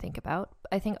people don't think about.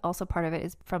 I think also part of it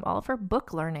is from all of her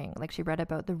book learning. Like, she read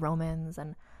about the Romans,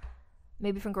 and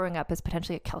maybe from growing up as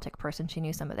potentially a Celtic person, she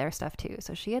knew some of their stuff too.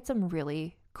 So she had some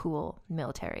really cool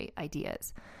military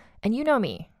ideas. And you know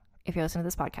me, if you're listening to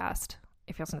this podcast,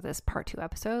 if you're listening to this part 2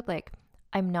 episode, like,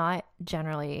 I'm not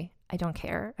generally, I don't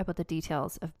care about the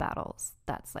details of battles.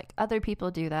 That's like, other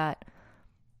people do that.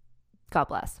 God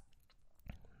bless.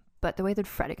 But the way that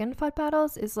Fredegund fought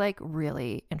battles is like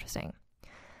really interesting.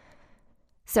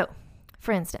 So,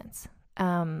 for instance,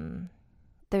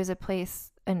 there's a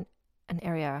place, an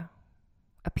area,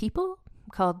 a people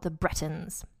called the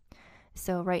Bretons.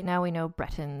 So right now we know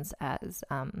Bretons as,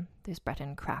 there's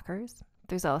Breton crackers.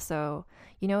 There's also,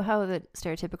 you know how the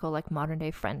stereotypical like modern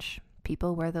day French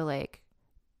people wear the like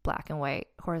black and white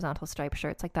horizontal stripe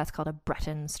shirts? Like, that's called a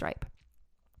Breton stripe.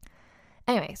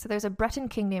 Anyway, so there's a Breton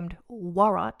king named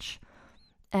Warroch,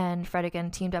 and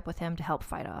Fredegund teamed up with him to help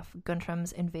fight off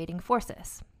Guntram's invading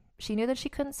forces. She knew that she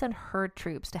couldn't send her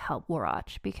troops to help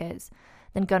Warroch, because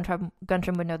then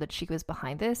Guntram would know that she was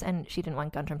behind this, and she didn't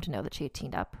want Guntram to know that she had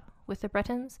teamed up with the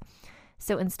Bretons.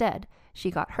 So instead, she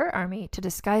got her army to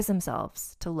disguise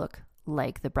themselves to look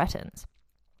like the Bretons.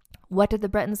 What did the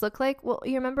Bretons look like? Well,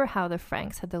 you remember how the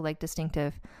Franks had the like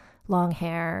distinctive long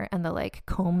hair and the like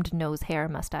combed nose hair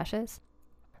mustaches?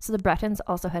 So the Bretons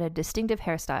also had a distinctive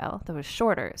hairstyle that was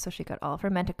shorter. So she got all of her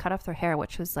men to cut off their hair,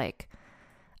 which was like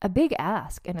a big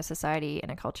ask in a society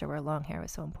and a culture where long hair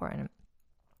was so important.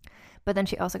 But then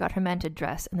she also got her men to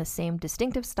dress in the same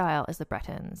distinctive style as the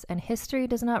Bretons. And history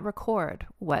does not record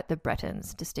what the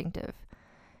Bretons' distinctive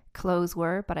clothes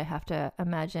were, but I have to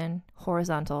imagine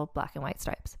horizontal black and white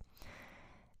stripes.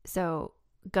 So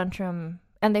Guntram,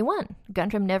 and they won.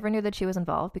 Guntram never knew that she was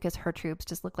involved because her troops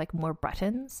just looked like more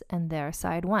Bretons and their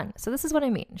side won. So this is what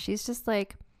I mean. She's just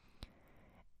like,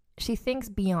 she thinks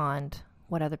beyond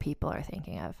what other people are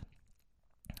thinking of.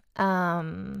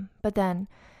 But then,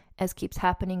 as keeps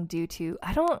happening due to,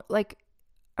 I don't like,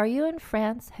 are you in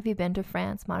France? Have you been to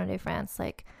France, modern day France?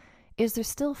 Like, is there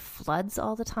still floods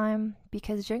all the time?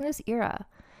 Because during this era,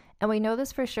 and we know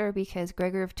this for sure because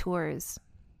Gregor of Tours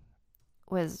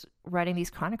was writing these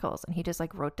chronicles and he just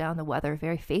like wrote down the weather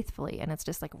very faithfully, and it's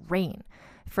just like rain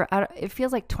for, it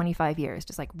feels like 25 years,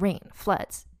 just like rain,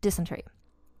 floods, dysentery.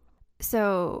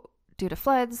 So due to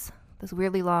floods, this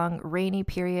weirdly long rainy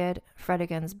period,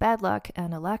 Fredegund's bad luck,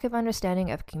 and a lack of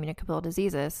understanding of communicable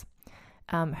diseases,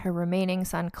 her remaining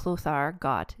son Clothar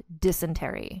got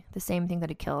dysentery, the same thing that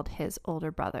had killed his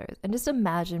older brothers. And just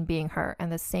imagine being her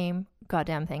and the same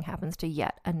goddamn thing happens to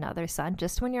yet another son,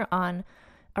 just when you're on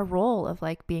a roll of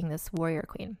like being this warrior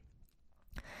queen.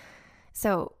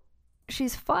 So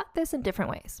she's fought this in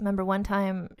different ways. Remember, one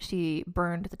time she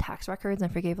burned the tax records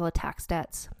and forgave all the tax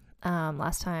debts.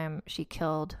 Last time she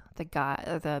killed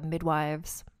the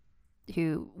midwives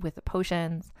with the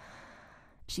potions.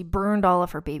 She burned all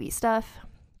of her baby stuff.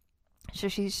 So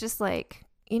she's just like,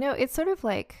 it's sort of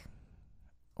like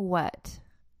what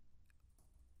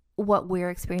we're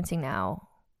experiencing now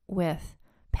with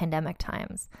pandemic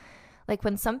times. Like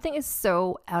when something is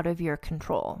so out of your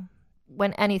control,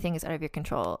 when anything is out of your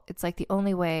control, it's like the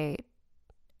only way,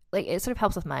 like it sort of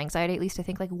helps with my anxiety, at least I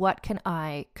think, like, what can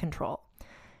I control?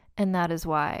 And that is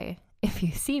why, if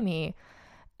you see me,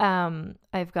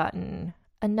 I've gotten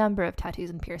a number of tattoos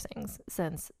and piercings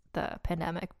since the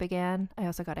pandemic began. I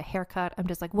also got a haircut. I'm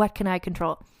just like, what can I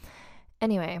control?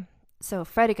 Anyway, so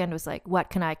Fredegund was like, what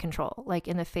can I control? Like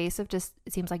in the face of just,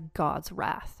 it seems like God's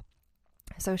wrath.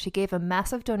 So she gave a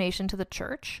massive donation to the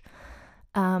church.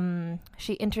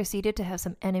 She interceded to have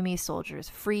some enemy soldiers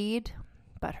freed,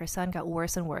 but her son got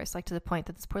worse and worse, like to the point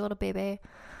that this poor little baby,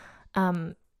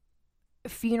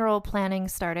 funeral planning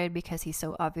started because he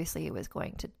so obviously was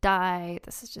going to die.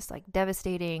 This is just like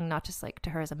devastating, not just like to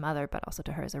her as a mother, but also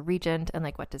to her as a regent. And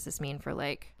like, what does this mean for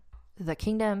like the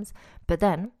kingdoms? But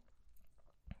then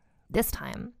this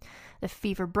time the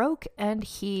fever broke and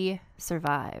he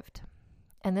survived.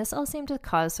 And this all seemed to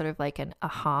cause sort of like an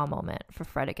aha moment for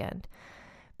Fredegund,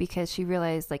 because she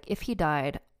realized like if he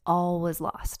died, all was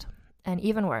lost. And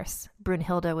even worse,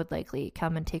 Brunhilde would likely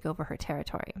come and take over her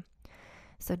territory.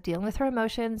 So dealing with her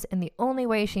emotions in the only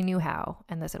way she knew how,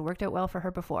 and this had worked out well for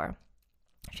her before,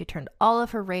 she turned all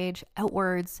of her rage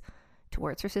outwards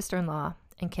towards her sister-in-law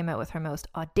and came out with her most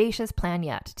audacious plan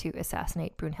yet to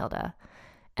assassinate Brunhilde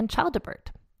and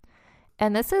Childebert.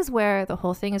 And this is where the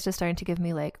whole thing is just starting to give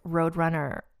me like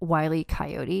Roadrunner, Wile E.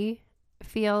 Coyote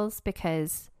feels,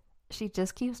 because she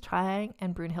just keeps trying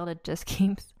and Brunhilde just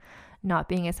keeps not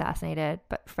being assassinated,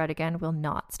 but Fredegund will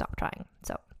not stop trying.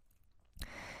 So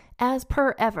as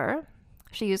per ever,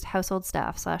 she used household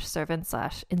staff / servants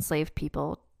 / enslaved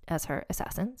people as her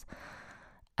assassins.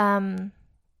 And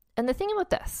the thing about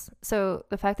this, so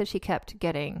the fact that she kept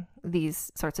getting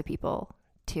these sorts of people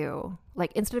to,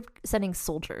 like, instead of sending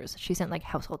soldiers, she sent like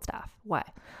household staff. Why?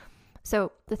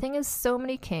 So the thing is, so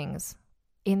many kings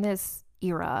in this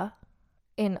era,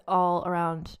 in all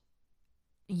around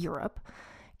Europe,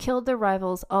 killed their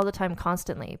rivals all the time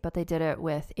constantly, but they did it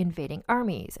with invading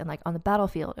armies and like on the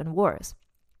battlefield and wars.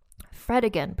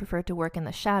 Fredegund preferred to work in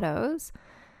the shadows,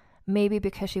 maybe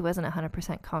because she wasn't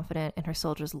 100% confident in her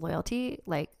soldiers' loyalty,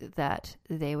 like that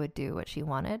they would do what she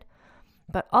wanted,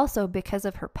 but also because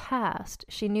of her past,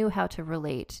 she knew how to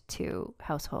relate to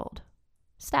household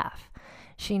staff.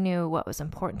 She knew what was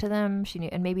important to them. She knew,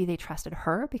 and maybe they trusted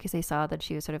her because they saw that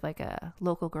she was sort of like a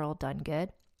local girl done good.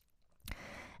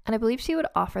 And I believe she would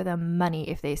offer them money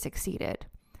if they succeeded,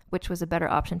 which was a better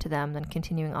option to them than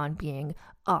continuing on being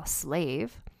a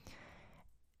slave.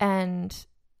 And,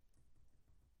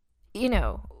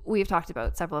 we've talked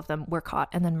about several of them were caught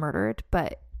and then murdered.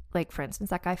 But like, for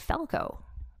instance, that guy Falco,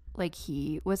 like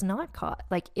he was not caught.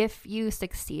 Like if you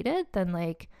succeeded, then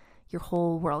like your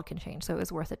whole world can change. So it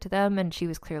was worth it to them. And she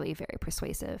was clearly very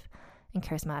persuasive and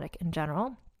charismatic in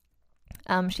general.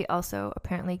 She also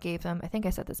apparently gave them, I think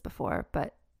I said this before,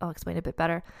 but I'll explain a bit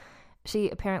better. She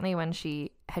apparently, when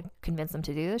she had convinced them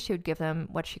to do this, she would give them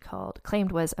what she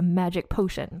claimed was a magic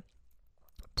potion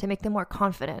to make them more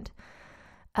confident,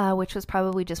 which was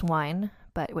probably just wine,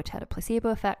 but which had a placebo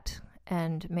effect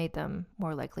and made them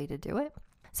more likely to do it.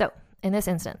 So in this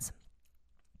instance,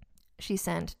 she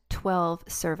sent 12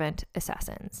 servant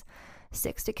assassins,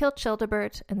 6 to kill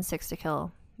Childebert and 6 to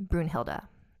kill Brunhilde.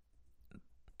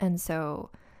 And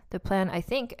so the plan, I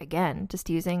think, again, just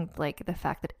using like the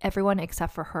fact that everyone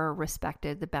except for her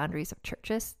respected the boundaries of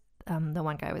churches. The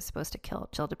one guy was supposed to kill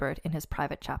Childebert in his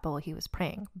private chapel. He was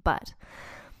praying. But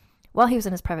while he was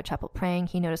in his private chapel praying,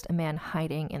 he noticed a man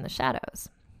hiding in the shadows.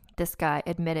 This guy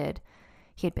admitted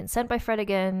he had been sent by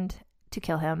Fredegund to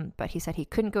kill him, but he said he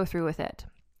couldn't go through with it.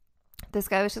 This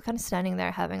guy was just kind of standing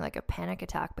there having like a panic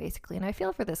attack, basically. And I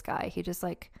feel for this guy. He just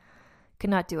like could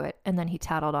not do it. And then he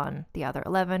tattled on the other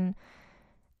 11.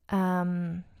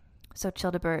 So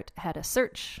Childebert had a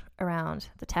search around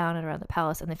the town and around the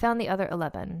palace, and they found the other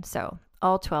 11. So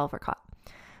all 12 were caught.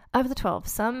 Of the 12,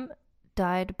 some had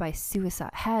died by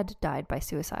suicide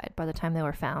by the time they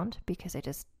were found, because they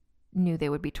just knew they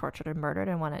would be tortured or murdered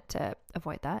and wanted to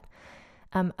avoid that.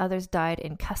 Others died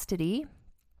in custody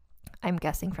I'm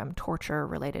guessing from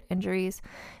torture-related injuries.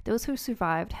 Those who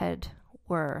survived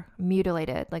were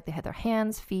mutilated, like they had their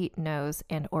hands, feet, nose,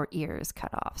 and or ears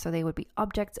cut off. So they would be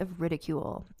objects of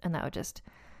ridicule, and that would just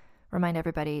remind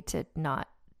everybody to not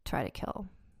try to kill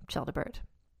Childebert.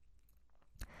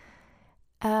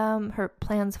 Her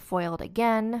plans foiled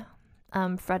again.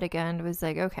 Fredegund was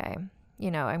like, okay,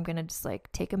 I'm going to just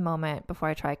like take a moment before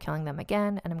I try killing them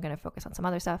again, and I'm going to focus on some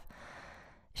other stuff.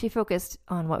 She focused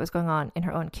on what was going on in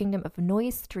her own kingdom of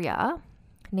Neustria,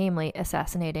 namely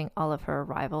assassinating all of her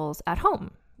rivals at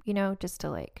home, just to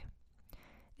like,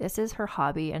 this is her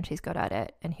hobby and she's good at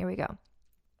it. And here we go.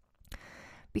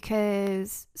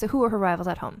 So who were her rivals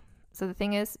at home? So the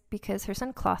thing is, because her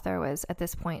son Clothair was at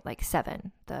this point like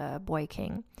 7, the boy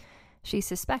king, she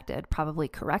suspected, probably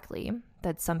correctly,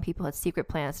 that some people had secret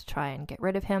plans to try and get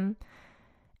rid of him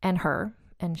and her,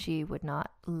 and she would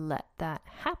not let that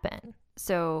happen.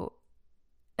 So,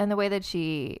 and the way that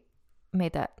she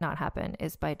made that not happen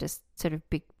is by just sort of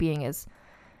being as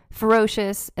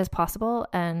ferocious as possible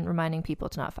and reminding people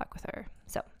to not fuck with her.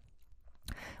 So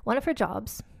one of her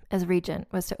jobs as regent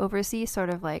was to oversee sort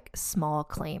of like small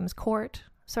claims court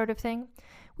sort of thing,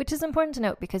 which is important to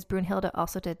note because Brunhilde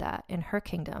also did that in her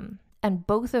kingdom. And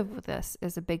both of this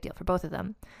is a big deal for both of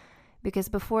them, because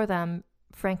before them,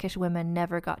 Frankish women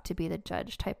never got to be the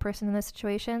judge type person in these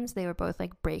situations. They were both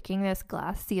like breaking this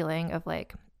glass ceiling of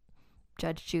like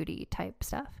Judge Judy type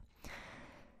stuff.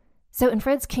 So in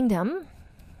Fred's kingdom,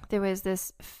 there was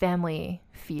this family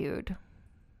feud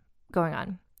going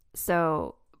on.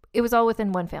 So it was all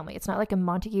within one family. It's not like a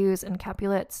Montagues and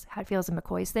Capulets, Hatfields and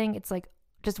McCoys thing. It's like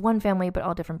just one family, but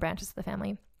all different branches of the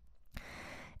family.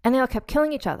 And they all kept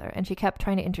killing each other. And she kept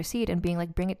trying to intercede and being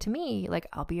like, bring it to me. Like,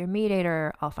 I'll be your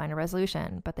mediator. I'll find a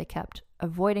resolution. But they kept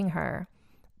avoiding her,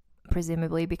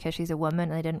 presumably because she's a woman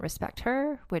and they didn't respect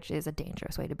her, which is a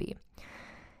dangerous way to be.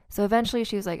 So eventually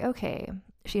she was like, okay.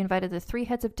 She invited the 3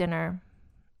 heads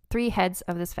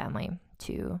of this family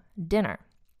to dinner.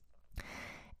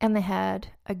 And they had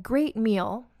a great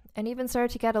meal and even started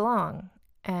to get along.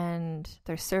 And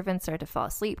their servants started to fall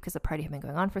asleep because the party had been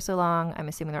going on for so long. I'm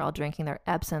assuming they're all drinking their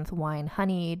absinthe, wine,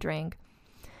 honey drink.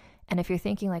 And if you're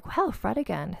thinking like, wow,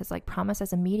 Fredegund has like promised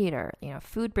as a mediator,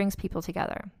 food brings people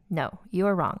together. No, you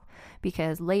are wrong.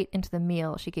 Because late into the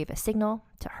meal, she gave a signal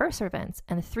to her servants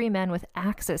and the 3 men with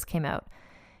axes came out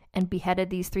and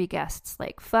beheaded these 3 guests,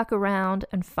 like fuck around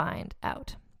and find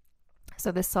out.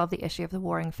 So this solved the issue of the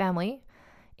warring family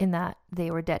in that they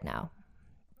were dead now.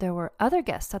 There were other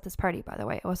guests at this party, by the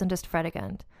way. It wasn't just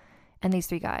Fredegund and these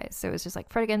 3 guys. So it was just like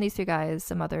Fredegund, these 3 guys,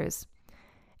 some others.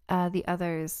 The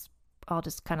others all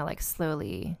just kind of like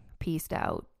slowly pieced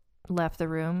out, left the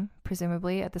room,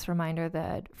 presumably at this reminder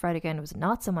that Fredegund was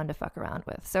not someone to fuck around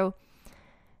with. So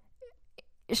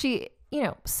she,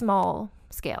 small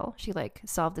scale, she like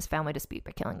solved this family dispute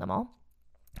by killing them all.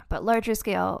 But larger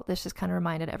scale, this just kind of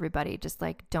reminded everybody, just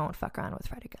like, don't fuck around with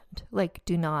Fredegund. Like,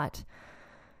 do not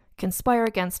conspire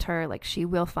against her. Like, she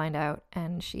will find out,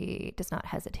 and she does not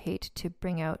hesitate to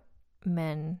bring out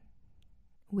men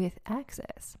with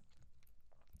axes.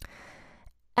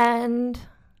 And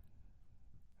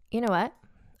you know what?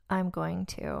 I'm going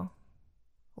to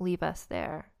leave us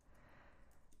there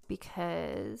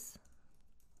because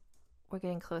we're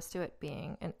getting close to it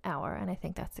being an hour, and I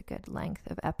think that's a good length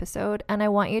of episode. And I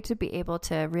want you to be able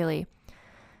to really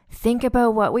think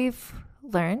about what we've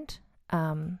learned.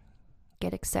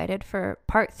 Get excited for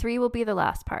part 3 will be the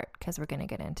last part because we're going to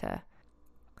get into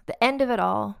the end of it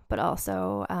all, but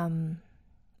also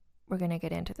we're going to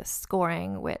get into the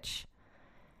scoring, which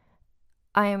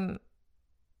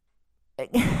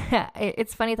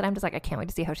it's funny that I'm just like, I can't wait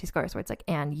to see how she scores, where it's like,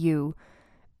 and you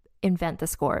invent the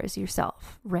scores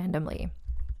yourself randomly.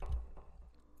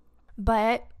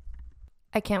 But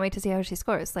I can't wait to see how she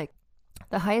scores. Like,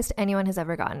 the highest anyone has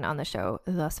ever gotten on the show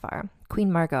thus far,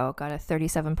 Queen Margot got a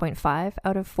 37.5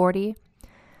 out of 40.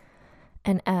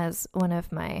 And as one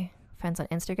of my friends on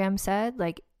Instagram said,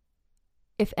 like,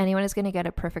 if anyone is going to get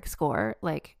a perfect score,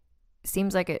 like,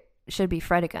 seems like it should be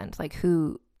Fredegund. Like,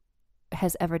 who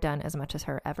has ever done as much as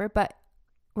her ever? But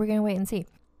we're going to wait and see.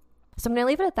 So I'm going to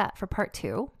leave it at that for part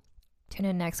 2. Tune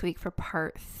in next week for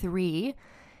part 3,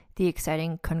 the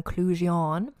exciting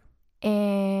conclusion.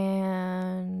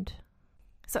 And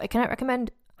so I cannot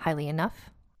recommend highly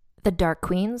enough The Dark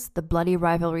Queens, The Bloody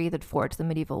Rivalry That Forged the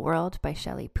Medieval World by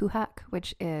Shelley Puhak,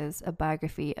 which is a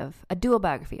dual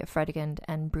biography of Fredegund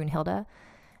and Brunhilde.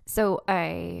 So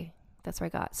that's where I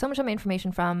got so much of my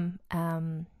information from.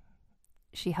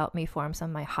 She helped me form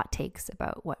some of my hot takes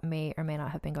about what may or may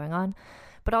not have been going on.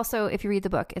 But also, if you read the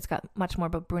book, it's got much more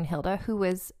about Brunhilde, who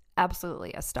was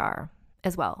absolutely a star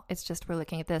as well. It's just we're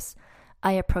looking at this.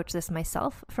 I approach this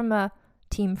myself from a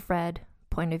Team Fred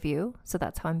point of view, so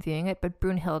that's how I'm viewing it. But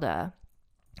Brunhilde,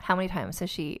 how many times has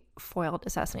she foiled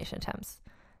assassination attempts?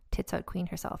 Tits out queen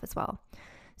herself as well.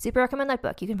 Super recommend that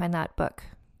book. You can find that book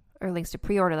or links to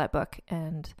pre-order that book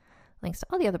and links to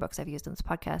all the other books I've used in this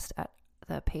podcast at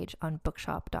the page on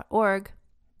bookshop.org.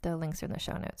 The links are in the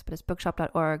show notes, but it's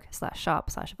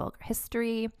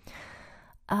bookshop.org/shop/vulgarhistory.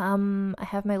 I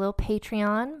have my little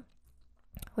Patreon,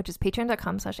 which is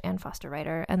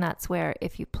patreon.com/AnnFosterWriter. And that's where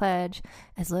if you pledge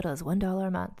as little as $1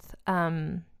 a month,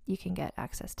 you can get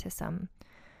access to some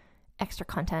extra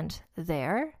content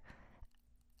there.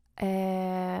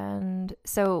 And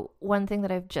so one thing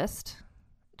that I've just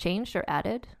changed or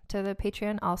added to the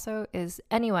Patreon also is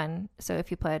anyone. So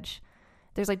if you pledge,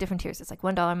 there's like different tiers. It's like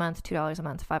 $1 a month, $2 a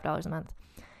month, $5 a month.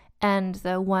 And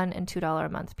the $1 and $2 a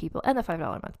month people and the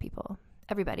 $5 a month people,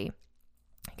 everybody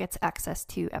gets access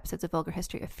to episodes of Vulgar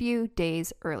History a few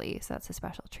days early. So that's a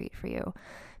special treat for you.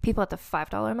 People at the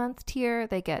 $5 a month tier,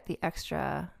 they get the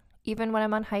extra, even when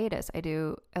I'm on hiatus, I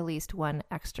do at least one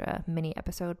extra mini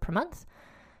episode per month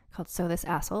called So This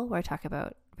Asshole, where I talk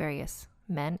about various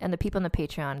men, and the people in the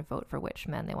Patreon vote for which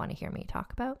men they want to hear me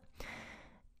talk about.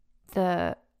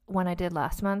 The one I did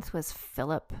last month was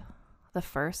Philip I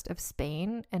of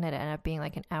Spain, and it ended up being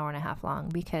like an hour and a half long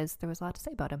because there was a lot to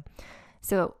say about him.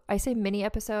 So I say mini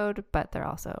episode, but they're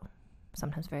also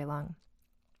sometimes very long.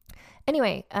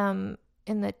 Anyway, in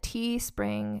the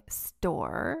Teespring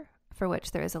store, for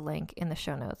which there is a link in the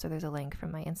show notes, or there's a link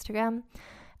from my Instagram,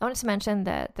 I wanted to mention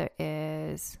that there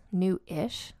is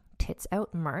new-ish tits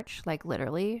out merch, like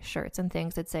literally shirts and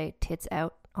things that say tits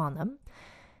out on them.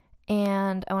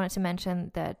 And I wanted to mention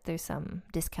that there's some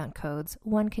discount codes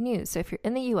one can use. So if you're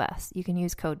in the US, you can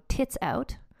use code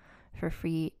TITSOUT for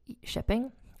free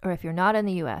shipping. Or if you're not in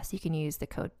the US, you can use the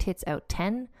code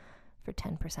TITSOUT10 for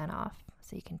 10% off.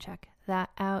 So you can check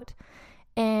that out.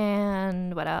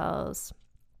 And what else?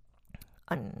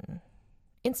 On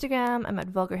Instagram, I'm at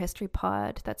Vulgar History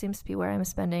Pod. That seems to be where I'm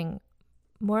spending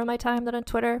more of my time than on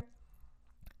Twitter.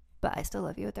 But I still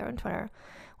love you out there on Twitter,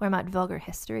 where I'm at Vulgar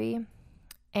History.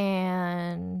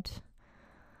 And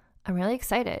I'm really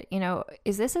excited. You know,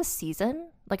 is this a season?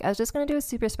 Like, I was just going to do a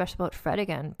super special about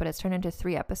Fredegund, but it's turned into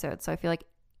 3 episodes. So I feel like,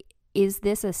 is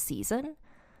this a season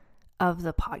of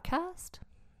the podcast?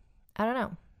 I don't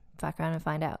know. Back around and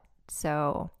find out.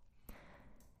 So,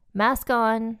 mask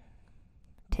on,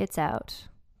 tits out.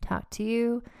 Talk to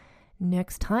you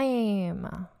next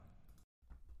time.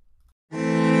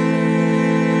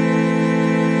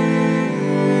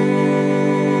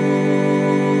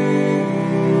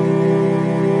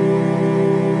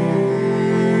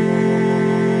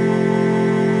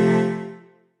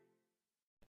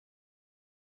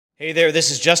 Hey there, this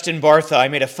is Justin Bartha. I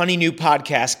made a funny new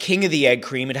podcast, King of the Egg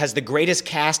Cream. It has the greatest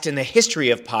cast in the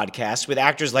history of podcasts with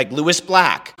actors like Louis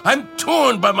Black. I'm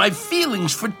torn by my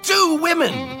feelings for 2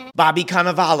 women. Bobby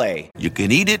Cannavale. You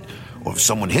can eat it, or if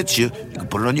someone hits you, you can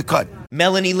put it on your cut.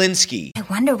 Melanie Linsky. I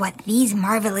wonder what these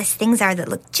marvelous things are that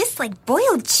look just like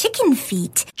boiled chicken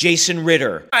feet. Jason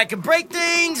Ritter. I can break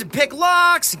things and pick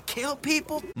locks and kill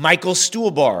people. Michael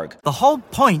Stuhlbarg. The whole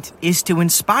point is to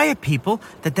inspire people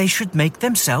that they should make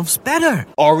themselves better.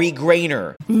 Ari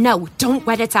Grainer. No, don't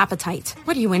whet its appetite.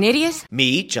 What are you, an idiot?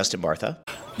 Me, Justin Bartha.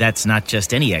 That's not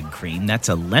just any egg cream, that's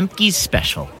a Lemke's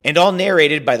special. And all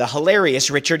narrated by the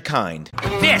hilarious Richard Kind.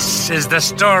 This is the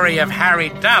story of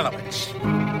Harry Dalowitz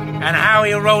and how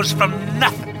he rose from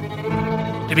nothing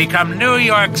to become New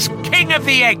York's King of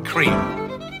the Egg Cream.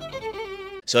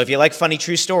 So if you like funny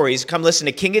true stories, come listen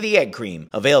to King of the Egg Cream,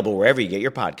 available wherever you get your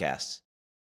podcasts.